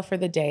myself for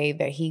the day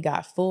that he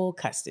got full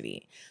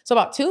custody. So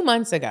about 2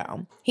 months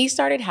ago, he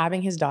started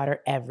having his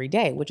daughter every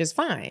day, which is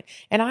fine.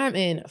 And I am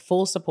in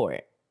full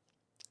support.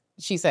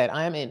 She said,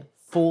 I am in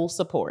full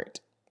support.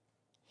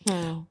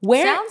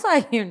 Sounds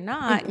like you're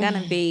not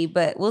gonna be,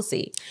 but we'll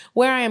see.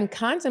 Where I am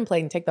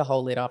contemplating, take the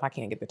whole lid off. I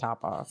can't get the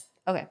top off.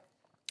 Okay.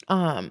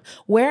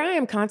 Where I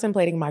am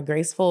contemplating my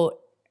graceful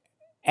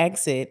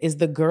exit is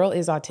the girl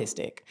is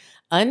autistic,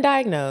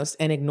 undiagnosed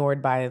and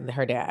ignored by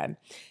her dad.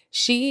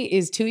 She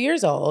is 2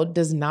 years old,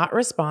 does not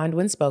respond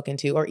when spoken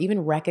to or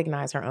even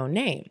recognize her own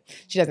name.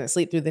 She doesn't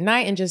sleep through the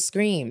night and just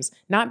screams.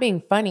 Not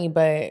being funny,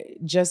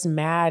 but just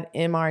mad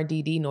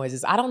MRDD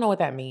noises. I don't know what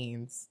that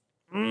means.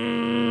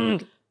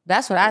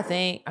 That's what I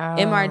think.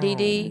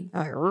 MRDD.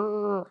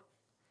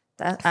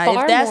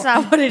 If that's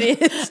not what it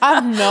is, I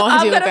have no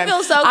idea. I'm gonna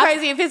feel so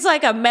crazy if it's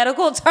like a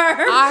medical term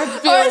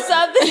or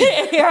something.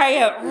 Here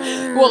I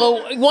am.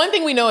 Well, one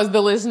thing we know is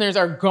the listeners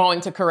are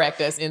going to correct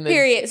us in the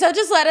period. So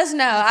just let us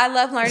know. I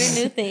love learning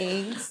new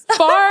things.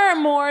 Far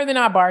more than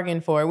I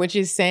bargained for, which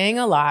is saying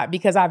a lot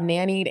because I've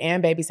nannied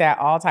and babysat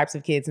all types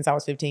of kids since I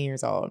was 15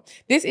 years old.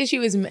 This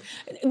issue is,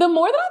 the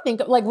more that I think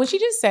of, like when she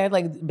just said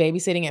like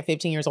babysitting at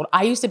 15 years old,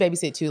 I used to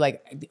babysit too,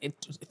 like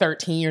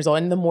 13 years old.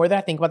 And the more that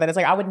I think about that, it's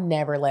like I would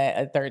never let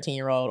a 13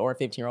 13-year-old or a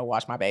 15-year-old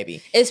watch my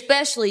baby.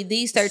 Especially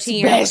these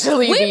 13-year-olds.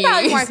 We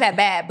probably weren't that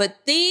bad, but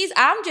these,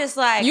 I'm just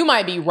like... You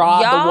might be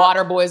robbed. The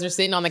water boys are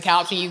sitting on the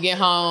couch when you get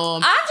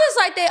home. I'm just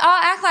like, they all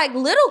act like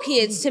little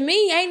kids. To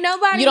me, ain't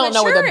nobody You don't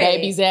know where the maturing.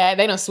 baby's at.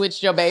 They done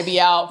switched your baby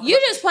out. You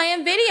just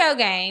playing video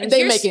games.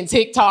 They making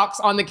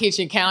TikToks on the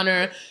kitchen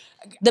counter.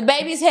 The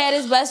baby's head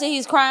is busted.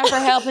 He's crying for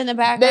help in the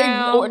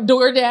background. They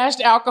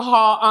DoorDashed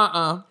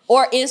alcohol.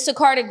 Or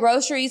Instacarted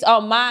groceries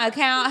on my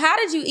account. How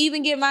did you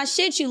even get my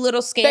shit, you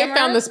little scammer? They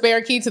found the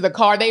spare key to the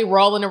car. They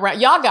rolling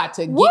around. Y'all got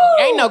to get...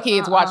 Ain't no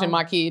kids watching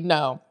my kid.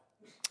 No.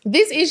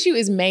 This issue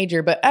is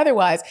major, but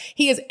otherwise,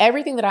 he is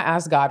everything that I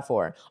asked God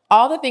for.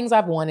 All the things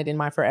I've wanted in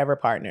my forever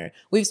partner.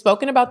 We've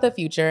spoken about the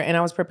future, and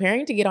I was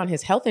preparing to get on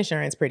his health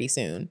insurance pretty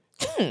soon.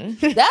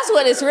 That's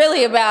what it's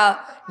really about.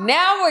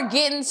 Now we're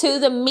getting to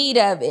the meat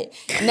of it.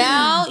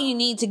 Now you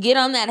need to get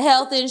on that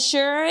health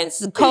insurance.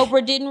 The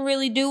Cobra didn't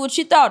really do what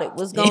you thought it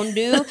was going to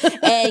do,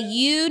 and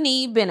you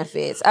need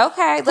benefits.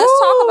 Okay, let's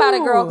talk about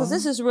it, girl, because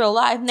this is real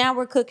life. Now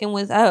we're cooking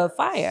with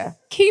fire.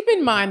 Keep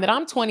in mind that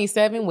I'm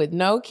 27 with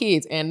no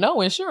kids and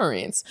no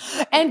insurance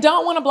and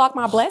don't want to block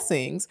my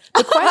blessings.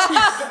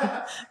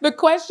 The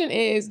question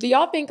is, do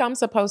y'all think I'm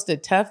supposed to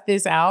tough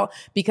this out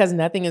because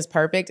nothing is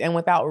perfect and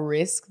without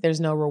risk, there's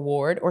no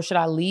reward? Or should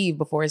I leave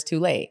before it's too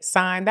late?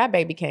 Sign, that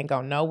baby can't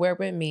go nowhere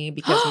with me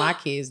because my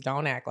kids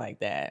don't act like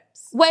that.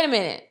 Wait a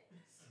minute.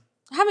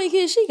 How many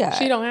kids she got?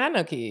 She don't have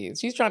no kids.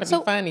 She's trying to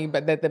be funny,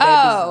 but that the baby.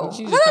 Oh, I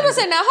was gonna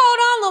say, now hold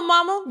on, little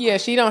mama. Yeah,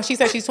 she don't. She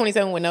said she's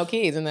 27 with no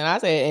kids, and then I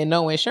said, and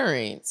no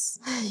insurance.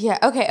 Yeah.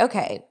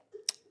 Okay.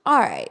 All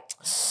right.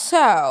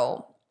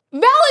 So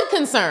valid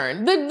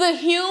concern. The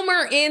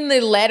humor in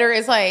the letter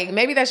is like,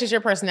 maybe that's just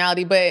your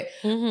personality, but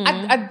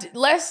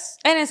less.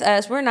 And it's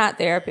us. We're not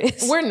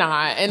therapists. We're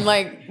not, and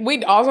like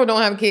we also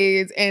don't have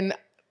kids, and.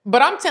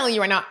 But I'm telling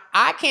you right now,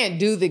 I can't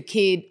do the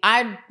kid.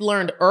 I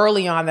learned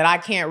early on that I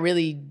can't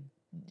really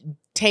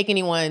take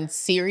anyone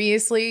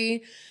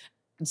seriously,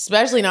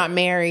 especially not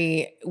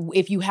marry,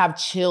 if you have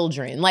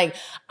children. Like,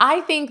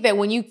 I think that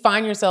when you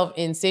find yourself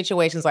in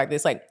situations like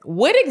this, like,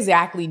 what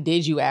exactly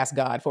did you ask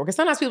God for? Because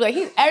sometimes people are like,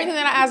 he's everything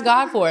that I asked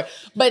God for.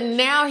 But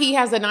now he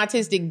has an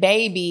autistic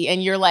baby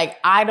and you're like,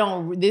 I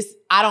don't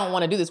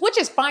want to do this, which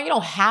is fine. You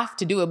don't have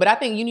to do it. But I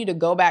think you need to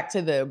go back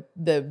to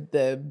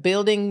the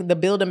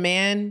Build a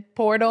Man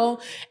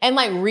portal and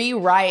like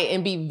rewrite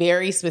and be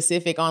very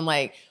specific on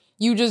like,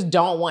 you just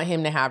don't want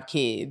him to have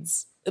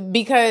kids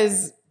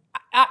because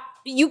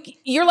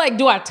you're like,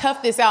 do I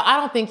tough this out? I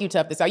don't think you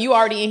tough this out. You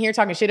already in here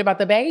talking shit about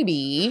the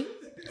baby.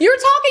 You're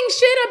talking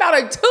shit about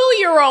a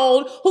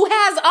 2-year-old who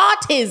has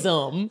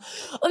autism.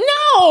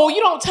 No, you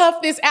don't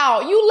tough this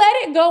out. You let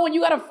it go and you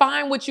got to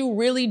find what you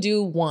really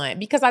do want.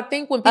 Because I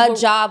think when people... A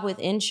job with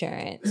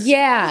insurance.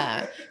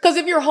 Yeah. Because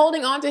if you're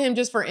holding on to him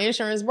just for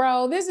insurance,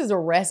 bro, this is a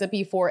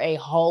recipe for a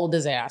whole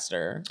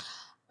disaster.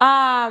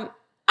 I'm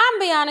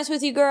be honest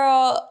with you,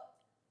 girl.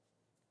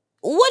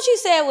 What you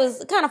said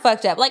was kind of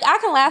fucked up. Like, I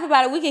can laugh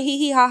about it. We can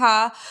hee ha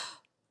ha.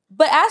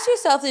 But ask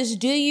yourself this,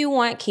 do you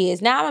want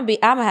kids? Now I'm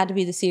gonna have to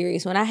be the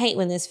serious one. I hate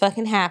when this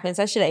fucking happens.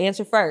 I should have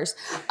answered first.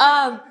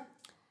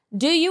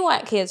 Do you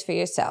want kids for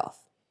yourself?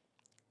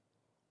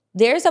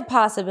 There's a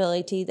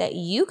possibility that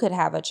you could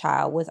have a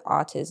child with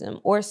autism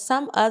or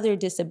some other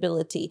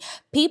disability.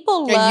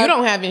 People love... And you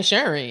don't have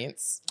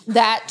insurance.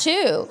 That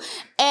too.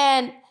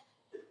 And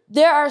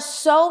there are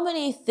so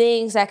many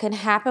things that can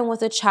happen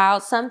with a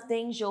child. Some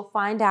things you'll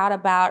find out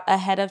about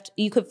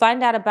you could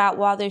find out about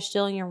while they're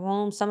still in your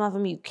womb. Some of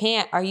them you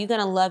can't. Are you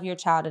going to love your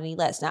child any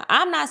less? Now,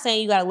 I'm not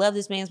saying you got to love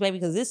this man's baby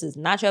because this is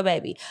not your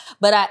baby.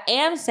 But I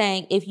am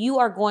saying if you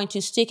are going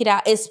to stick it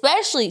out,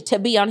 especially to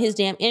be on his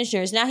damn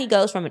insurance, now he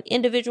goes from an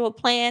individual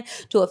plan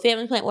to a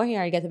family plan. Well, he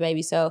already got the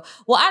baby. So,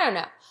 well, I don't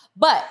know.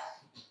 But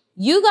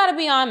you got to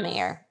be on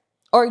there.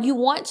 Or you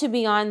want to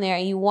be on there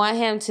and you want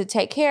him to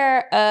take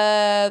care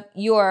of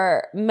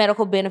your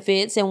medical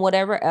benefits and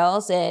whatever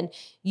else. And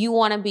you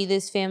want to be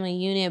this family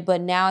unit, but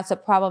now it's a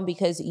problem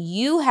because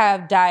you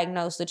have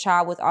diagnosed the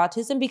child with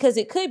autism because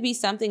it could be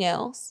something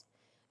else.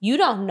 You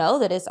don't know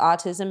that it's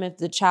autism if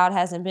the child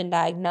hasn't been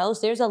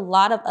diagnosed. There's a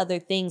lot of other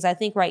things. I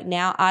think right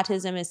now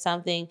autism is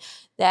something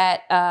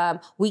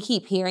that we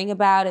keep hearing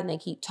about and they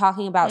keep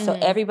talking about. So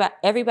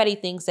everybody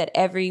thinks that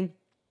every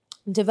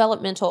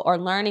developmental or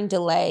learning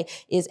delay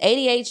is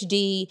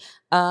ADHD,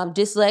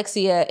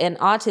 dyslexia, and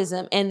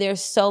autism. And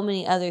there's so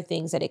many other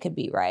things that it could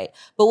be, right?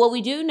 But what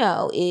we do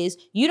know is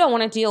you don't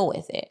want to deal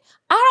with it.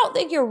 I don't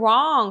think you're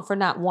wrong for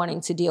not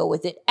wanting to deal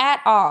with it at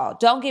all.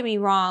 Don't get me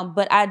wrong,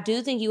 but I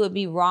do think you would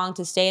be wrong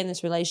to stay in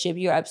this relationship.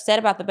 You're upset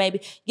about the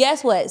baby.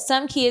 Guess what?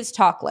 Some kids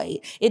talk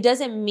late. It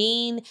doesn't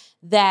mean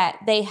that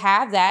they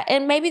have that,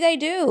 and maybe they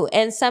do.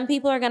 And some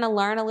people are going to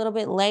learn a little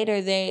bit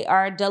later. They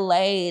are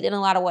delayed in a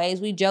lot of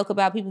ways. We joke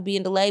about people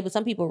being delayed, but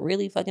some people are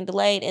really fucking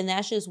delayed, and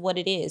that's just what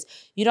it is.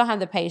 You don't have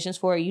the patience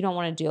for it. You don't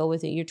want to deal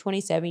with it. You're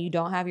 27. You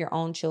don't have your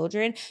own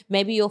children.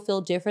 Maybe you'll feel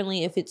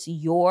differently if it's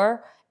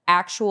your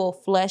actual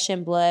flesh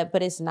and blood,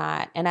 but it's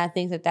not. And I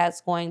think that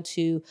that's going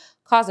to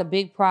cause a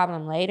big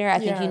problem later. I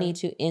think you need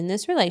to end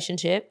this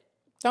relationship.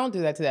 Don't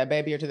do that to that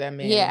baby or to that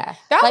man. Yeah.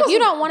 That like, you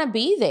don't want to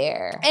be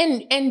there.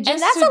 And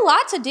that's a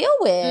lot to deal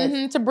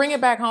with. To bring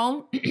it back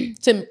home,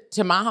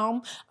 to my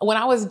home, when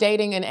I was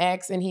dating an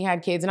ex and he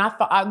had kids, and I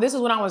thought, this is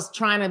when I was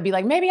trying to be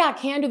like, maybe I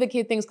can do the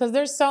kid things, because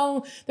there's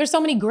so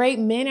many great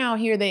men out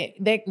here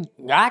that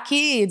got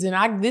kids,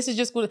 and this is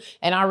just cool.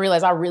 And I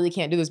realized I really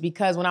can't do this,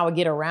 because when I would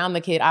get around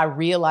the kid, I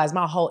realized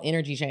my whole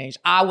energy changed.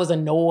 I was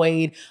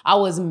annoyed. I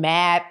was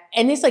mad.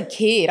 And it's a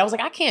kid. I was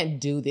like, I can't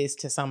do this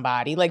to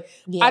somebody. Like,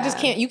 I just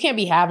can't. You can't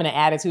be having an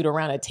attitude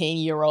around a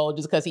 10-year-old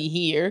just because he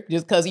here,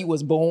 just because he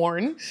was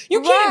born.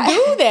 You can't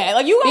do that.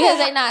 Like, because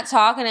they not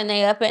talking and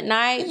they up at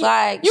night.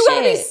 Like, you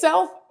gotta be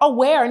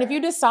self-aware. And if you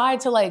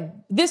decide to, like,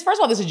 this, first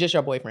of all, this is just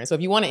your boyfriend. So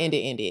if you want to end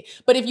it.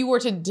 But if you were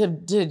to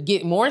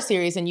get more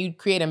serious and you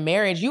create a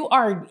marriage, you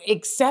are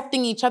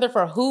accepting each other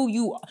for who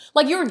you,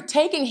 like, you're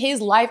taking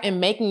his life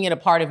and making it a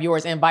part of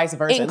yours, and vice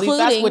versa.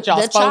 Including at least that's what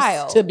y'all supposed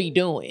child. to be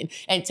doing,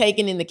 and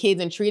taking in the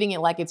kids and treating it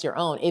like it's your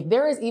own. If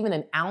there is even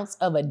an ounce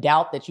of a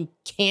doubt that you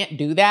can't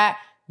do that,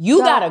 you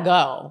gotta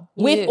go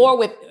with or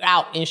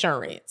without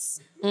insurance.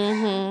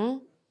 Mm-hmm.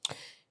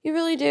 You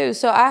really do.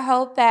 So I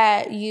hope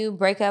that you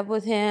break up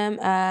with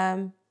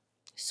him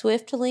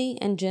swiftly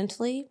and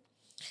gently.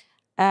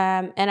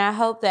 And I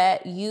hope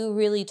that you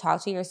really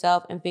talk to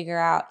yourself and figure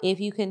out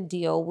if you can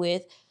deal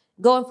with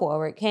going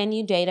forward. Can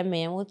you date a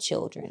man with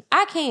children?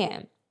 I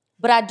can.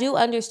 But I do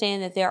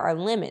understand that there are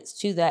limits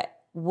to that,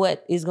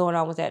 what is going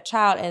on with that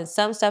child. And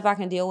some stuff I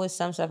can deal with,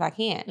 some stuff I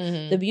can't.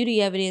 Mm-hmm. The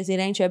beauty of it is it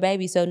ain't your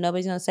baby, so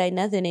nobody's going to say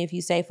nothing if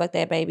you say fuck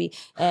that baby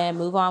and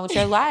move on with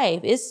your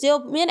life. It's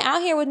still men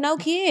out here with no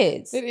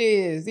kids. It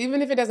is,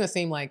 even if it doesn't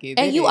seem like it.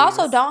 And you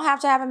also don't have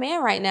to have a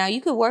man right now. You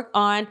could work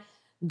on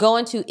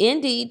going to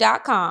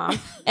Indeed.com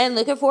and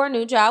looking for a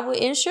new job with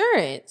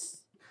insurance.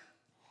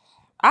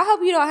 I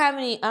hope you don't have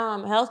any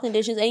health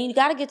conditions, and you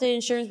got to get the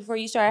insurance before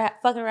you start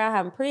fucking around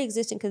having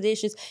pre-existing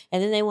conditions,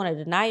 and then they want to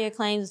deny your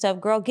claims and stuff.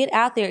 Girl, get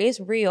out there. It's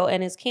real,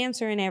 and it's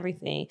cancer and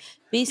everything.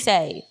 Be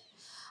safe.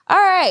 All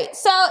right.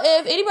 So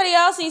if anybody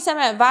else needs some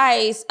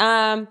advice,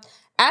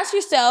 ask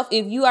yourself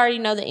if you already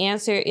know the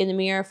answer in the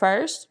mirror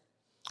first.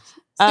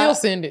 Still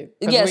send it.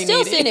 Yeah,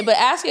 still send it, but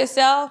ask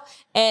yourself.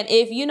 And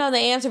if you know the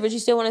answer, but you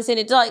still want to send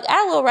it, like,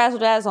 add a little razzle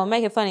dazzle,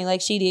 make it funny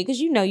like she did, because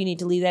you know you need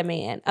to leave that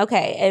man.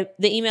 Okay,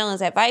 the email is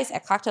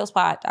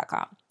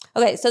advice@cocktailspod.com.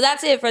 Okay, so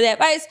that's it for the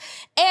advice.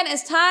 And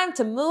it's time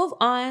to move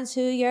on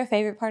to your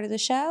favorite part of the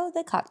show,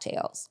 the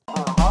cocktails.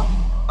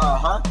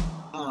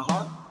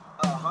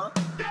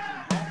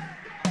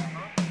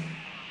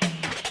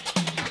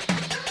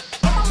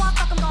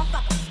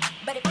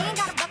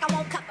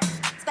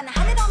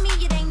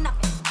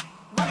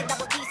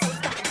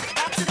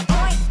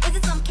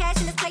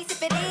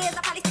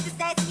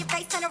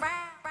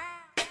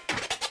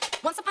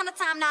 Once upon a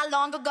time, not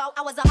long ago,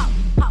 I was a hoe.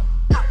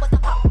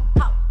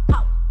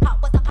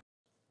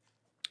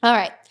 All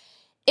right.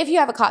 If you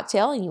have a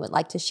cocktail and you would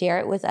like to share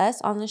it with us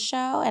on the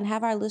show and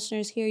have our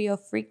listeners hear your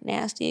freak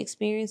nasty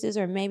experiences,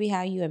 or maybe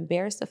how you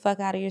embarrassed the fuck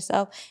out of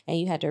yourself and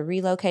you had to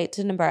relocate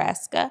to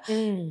Nebraska,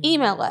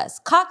 email us,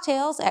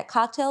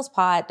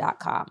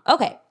 cocktails@cocktailspod.com.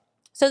 Okay.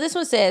 So this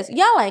one says,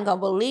 y'all ain't gonna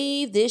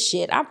believe this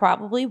shit. I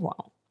probably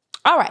won't.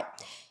 All right.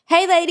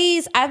 Hey,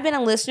 ladies, I've been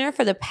a listener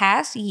for the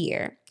past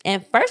year.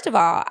 And first of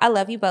all, I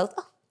love you both.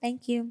 Oh,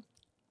 thank you.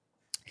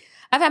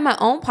 I've had my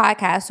own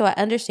podcast, so I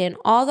understand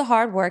all the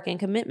hard work and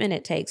commitment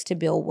it takes to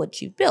build what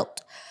you've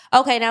built.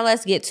 Okay, now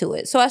let's get to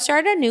it. So I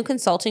started a new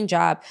consulting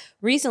job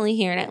recently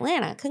here in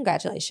Atlanta.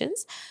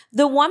 Congratulations.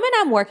 The woman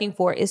I'm working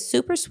for is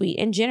super sweet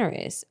and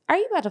generous. Are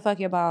you about to fuck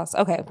your boss?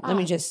 Okay, let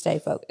me just stay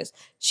focused.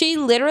 She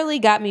literally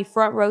got me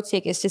front row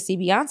tickets to see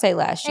Beyonce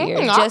last year,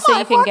 just so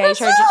you can gauge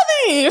her.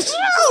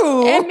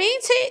 And me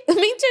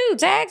too,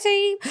 tag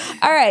team.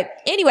 All right,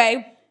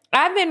 anyway,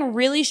 I've been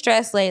really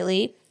stressed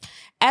lately,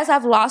 as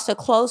I've lost a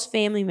close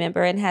family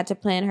member and had to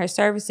plan her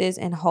services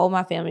and hold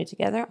my family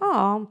together.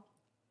 I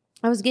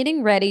was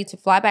getting ready to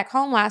fly back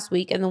home last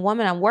week, and the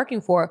woman I'm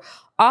working for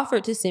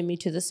offered to send me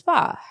to the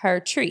spa, her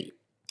treat,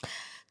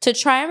 to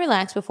try and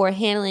relax before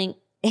heading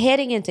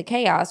into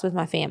chaos with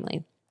my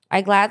family.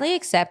 I gladly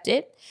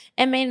accepted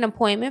and made an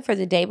appointment for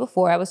the day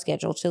before I was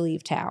scheduled to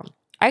leave town.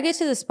 I get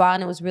to the spa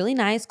and it was really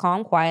nice,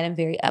 calm, quiet, and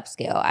very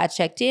upscale. I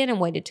checked in and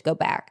waited to go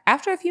back.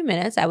 After a few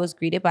minutes, I was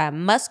greeted by a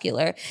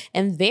muscular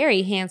and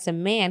very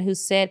handsome man who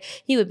said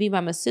he would be my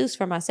masseuse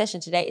for my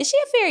session today. Is she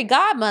a fairy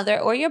godmother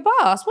or your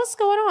boss? What's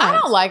going on? I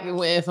don't like it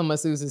if a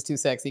masseuse is too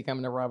sexy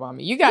coming to rub on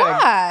me. You gotta,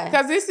 why?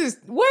 Because you need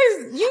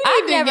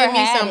to give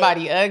me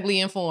somebody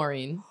ugly and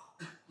foreign.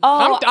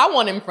 Oh, I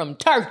want him from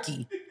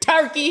Turkey.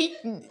 Turkey,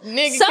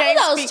 nigga. Some of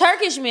those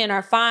Turkish men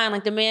are fine,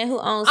 like the man who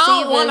owns Seedless.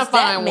 I don't want to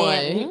find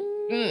one.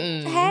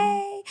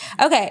 Hey.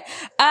 Okay.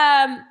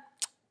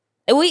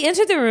 We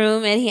entered the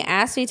room and he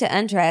asked me to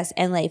undress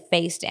and lay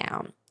face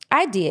down.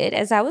 I did,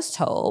 as I was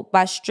told,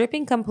 by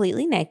stripping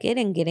completely naked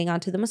and getting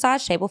onto the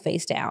massage table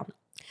face down.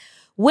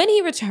 When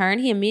he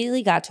returned, he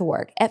immediately got to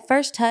work. At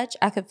first touch,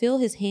 I could feel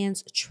his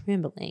hands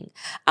trembling.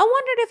 I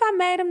wondered if I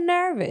made him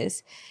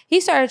nervous.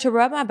 He started to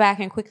rub my back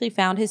and quickly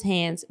found his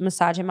hands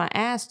massaging my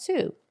ass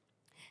too.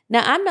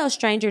 Now, I'm no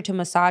stranger to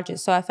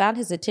massages, so I found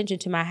his attention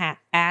to my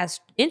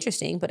ass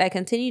interesting, but I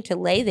continued to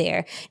lay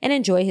there and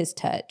enjoy his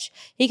touch.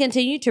 He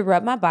continued to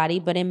rub my body,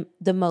 but in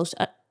the most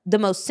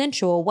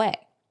sensual way.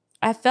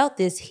 I felt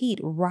this heat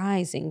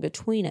rising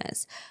between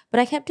us, but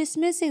I kept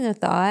dismissing the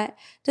thought,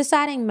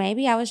 deciding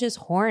maybe I was just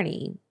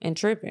horny and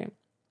tripping.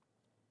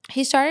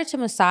 He started to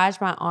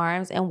massage my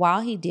arms, and while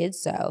he did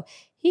so,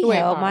 he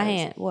held my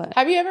hand. What?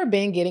 Have you ever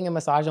been getting a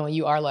massage when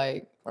you are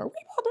like, are we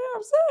about to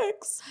have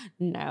sex?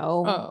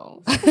 No.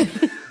 Oh.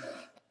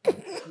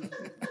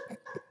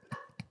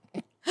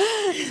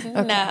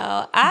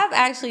 No, I've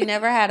actually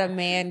never had a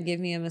man give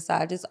me a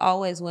massage. It's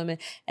always women,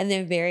 and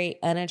they're very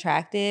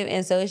unattractive.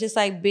 And so it's just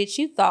like, bitch,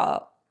 you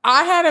thought.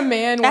 I had a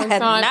man one time.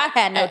 Not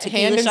had no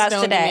tequila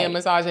shots today. Give me a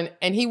massage,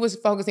 and he was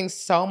focusing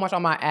so much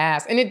on my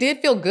ass, and it did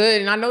feel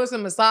good. And I noticed a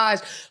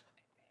massage,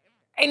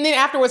 and then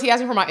afterwards he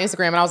asked me for my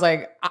Instagram, and I was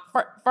like,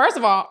 first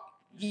of all,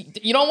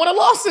 you don't want a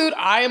lawsuit.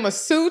 I am a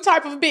sue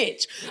type of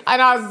bitch,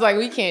 and I was like,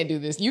 we can't do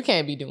this. You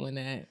can't be doing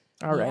that.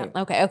 All right.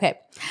 Yeah. Okay.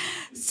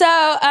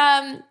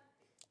 So,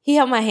 he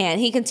held my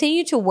hand. He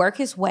continued to work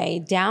his way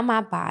down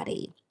my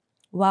body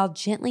while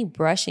gently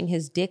brushing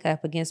his dick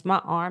up against my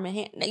arm and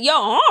hand.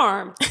 Your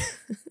arm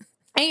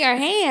and your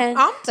hand.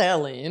 I'm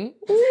telling.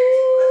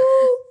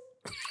 Ooh.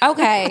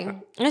 Okay.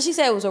 And she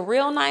said it was a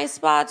real nice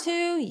spa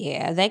too.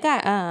 Yeah, they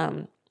got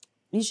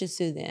you should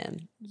sue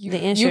them. The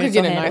insurance you could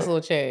get a nice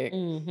little check.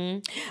 Mm-hmm.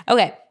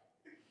 Okay.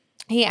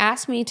 He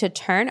asked me to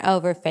turn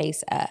over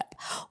face up.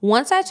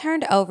 Once I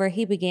turned over,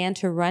 he began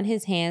to run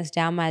his hands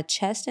down my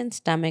chest and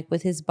stomach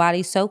with his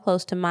body so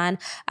close to mine,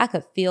 I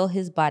could feel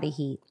his body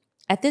heat.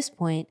 At this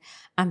point,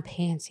 I'm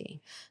panting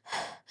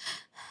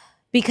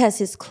because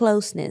his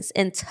closeness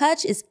and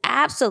touch is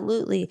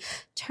absolutely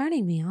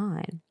turning me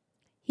on.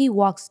 He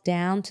walks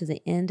down to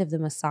the end of the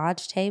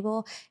massage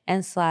table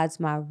and slides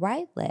my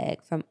right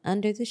leg from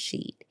under the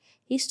sheet.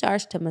 He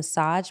starts to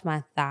massage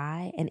my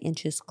thigh and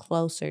inches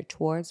closer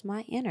towards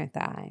my inner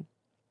thigh.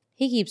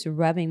 He keeps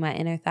rubbing my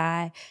inner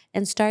thigh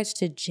and starts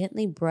to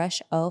gently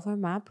brush over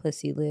my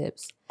pussy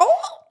lips.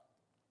 Oh!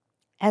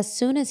 As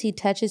soon as he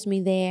touches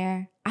me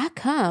there, I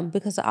come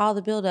because of all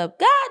the buildup.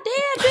 God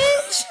damn,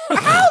 bitch!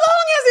 How long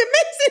has it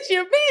been since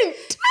you've been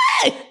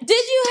touched?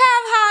 Did you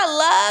have high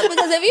love?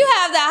 Because if you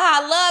have that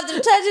high love, the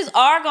touches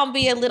are going to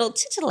be a little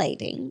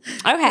titillating.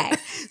 Okay.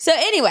 So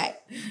anyway,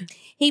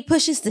 he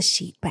pushes the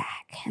sheet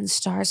back and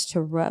starts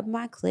to rub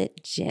my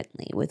clit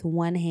gently with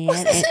one hand.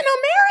 What's this in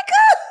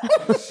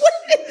America?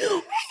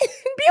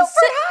 Beaufort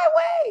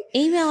Highway.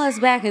 Email us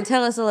back and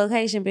tell us the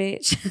location,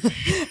 bitch.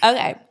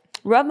 Okay.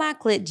 Rub my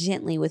clit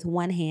gently with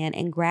one hand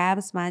and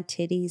grabs my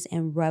titties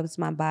and rubs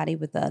my body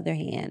with the other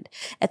hand.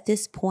 At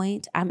this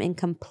point, I'm in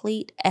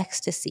complete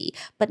ecstasy,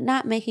 but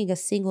not making a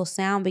single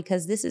sound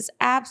because this is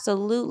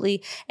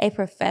absolutely a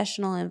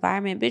professional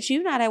environment. Bitch,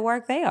 you're not at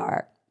work, they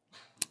are.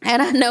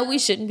 And I know we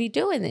shouldn't be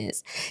doing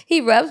this.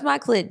 He rubs my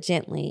clit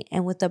gently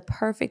and with the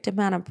perfect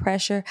amount of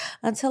pressure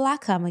until I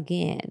come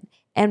again.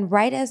 And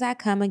right as I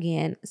come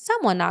again,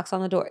 someone knocks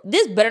on the door.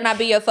 This better not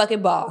be your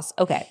fucking boss.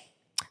 Okay.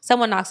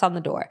 Someone knocks on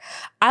the door.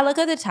 I look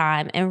at the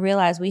time and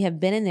realize we have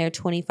been in there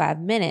 25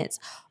 minutes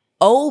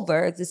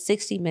over the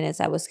 60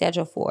 minutes I was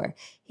scheduled for.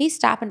 He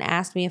stopped and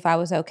asked me if I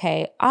was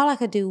okay. All I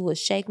could do was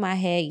shake my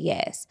head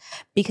yes,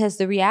 because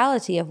the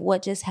reality of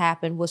what just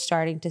happened was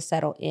starting to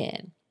settle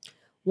in.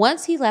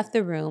 Once he left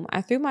the room, I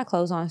threw my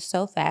clothes on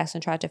so fast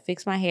and tried to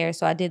fix my hair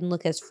so I didn't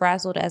look as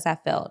frazzled as I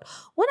felt.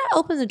 When I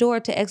opened the door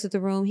to exit the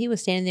room, he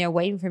was standing there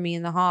waiting for me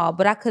in the hall,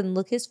 but I couldn't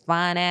look his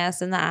fine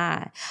ass in the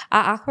eye.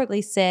 I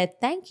awkwardly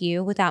said thank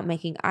you without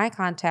making eye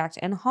contact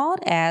and hauled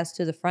ass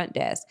to the front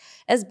desk.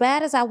 As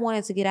bad as I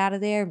wanted to get out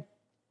of there,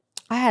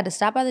 I had to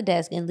stop by the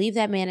desk and leave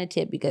that man a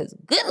tip because,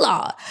 good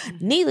Lord,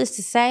 needless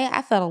to say,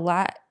 I felt a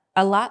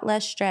lot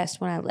less stressed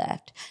when I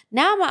left.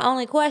 Now my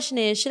only question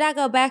is, should I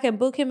go back and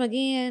book him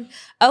again?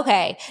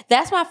 Okay,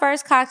 that's my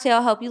first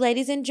cocktail. Hope you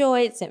ladies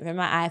enjoyed. Sent from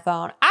my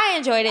iPhone. I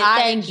enjoyed it.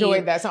 I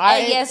enjoyed that. So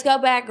yes, go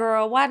back,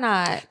 girl. Why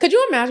not? Could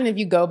you imagine if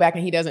you go back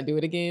and he doesn't do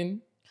it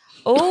again?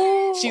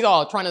 Oh, she's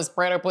all trying to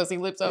spread her pussy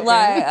lips open.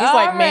 Like, he's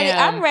like, man,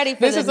 I'm ready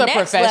for this the is a next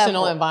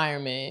professional level.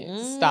 Environment.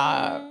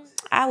 Stop.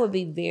 I would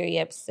be very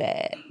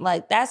upset.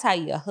 Like, that's how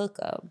you hook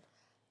them.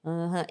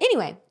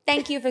 Anyway,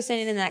 thank you for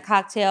sending in that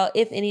cocktail.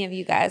 If any of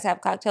you guys have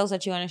cocktails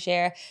that you want to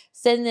share,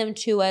 send them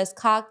to us,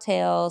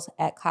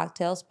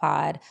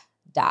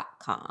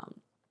 cocktails@cocktailspod.com.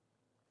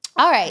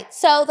 All right,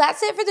 so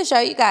that's it for the show,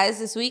 you guys,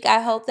 this week. I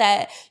hope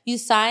that you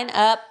sign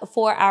up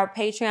for our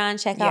Patreon.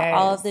 Check out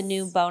all of the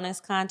new bonus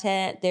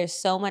content. There's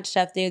so much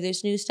stuff there.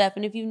 There's new stuff.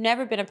 And if you've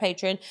never been a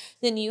patron,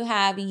 then you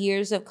have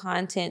years of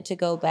content to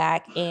go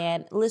back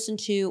and listen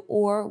to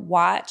or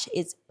watch.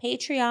 It's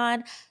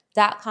Patreon.com/,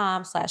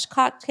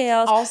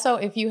 www.cocktails.com/cocktails. Also,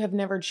 if you have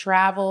never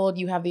traveled,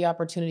 you have the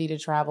opportunity to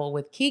travel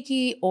with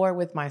Kiki or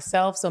with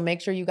myself. So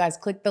make sure you guys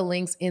click the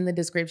links in the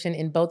description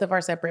in both of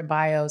our separate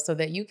bios so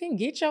that you can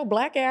get your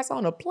black ass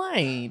on a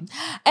plane.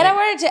 And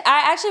I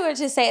actually wanted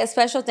to say a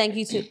special thank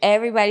you to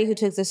everybody who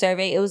took the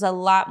survey. It was a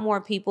lot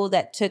more people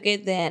that took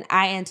it than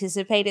I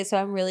anticipated. So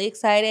I'm really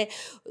excited.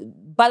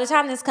 By the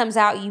time this comes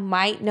out, you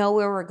might know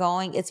where we're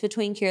going. It's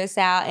between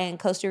Curacao and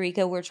Costa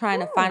Rica. We're trying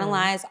to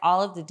finalize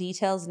all of the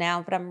details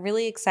now, but I'm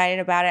really excited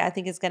about it. I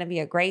think it's going to be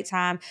a great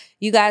time.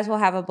 You guys will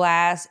have a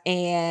blast.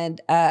 And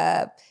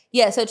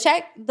so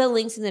check the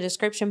links in the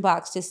description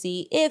box to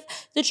see if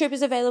the trip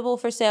is available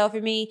for sale for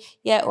me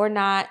yet or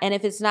not. And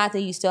if it's not,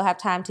 then you still have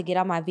time to get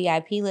on my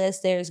VIP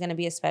list. There's going to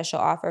be a special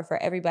offer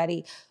for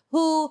everybody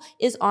who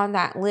is on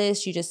that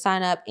list. You just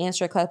sign up,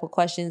 answer a couple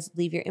questions,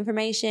 leave your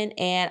information,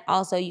 and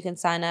also you can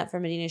sign up for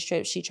Medinah's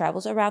trip. She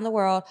travels around the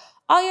world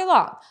all year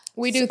long.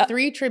 We do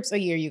 3 trips a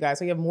year, you guys.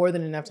 So you have more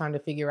than enough time to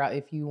figure out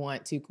if you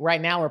want to.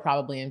 Right now, we're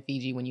probably in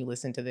Fiji when you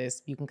listen to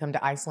this. You can come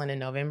to Iceland in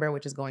November,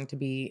 which is going to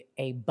be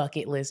a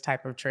bucket list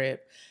type of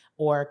trip,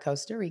 or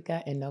Costa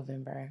Rica in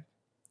November.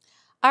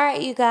 All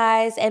right, you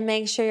guys, and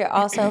make sure you're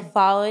also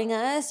following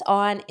us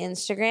on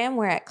Instagram.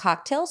 We're at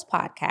CockTales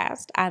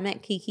Podcast. I'm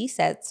at Kiki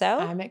Said So.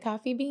 I'm at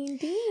Coffee Bean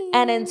D.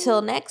 And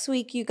until next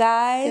week, you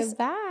guys.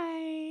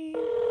 Goodbye.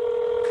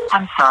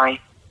 I'm sorry,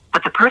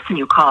 but the person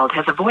you called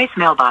has a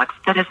voicemail box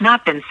that has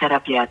not been set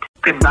up yet.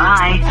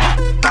 Goodbye.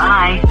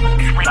 Bye.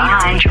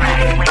 Bye.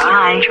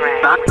 Bye.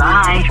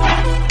 Bye.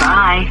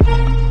 Bye.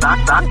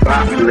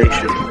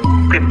 Population.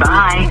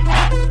 Goodbye.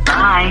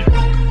 Bye.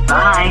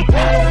 Bye.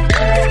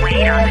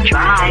 Wait on the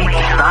track.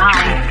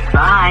 Bye.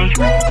 Bye.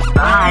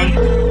 Bye.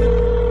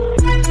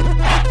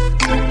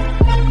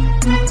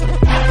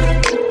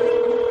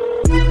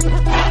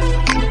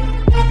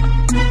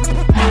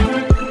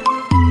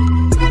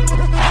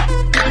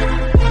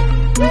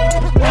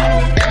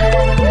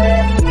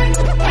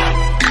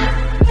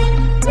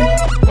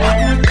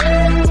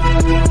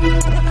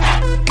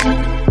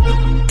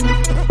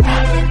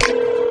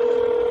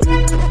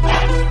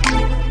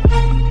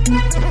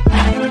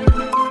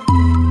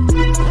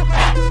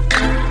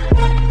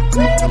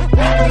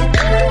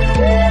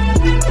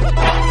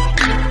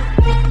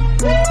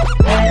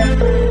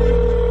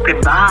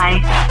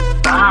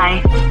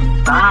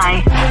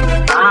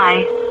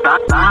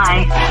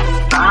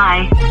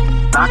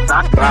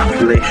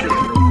 Population.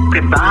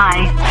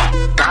 Goodbye.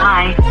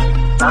 Bye.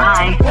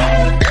 Bye.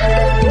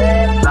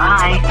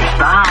 Bye.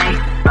 Bye.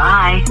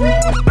 Bye.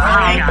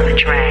 Bye. Wait on the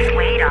track.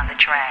 Wait on the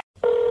track.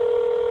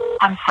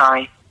 I'm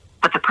sorry,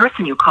 but the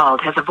person you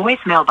called has a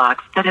voicemail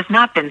box that has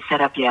not been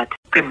set up yet.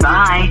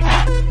 Goodbye.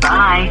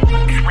 Bye.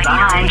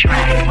 Bye.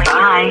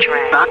 Bye.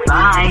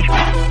 Bye.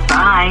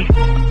 Bye.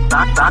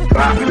 Bye.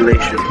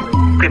 Population.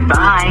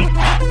 Goodbye.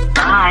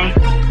 Bye.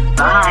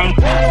 Bye.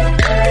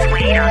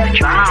 Wait on the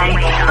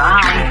track.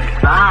 Bye.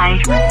 Bye.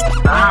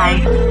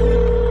 Bye.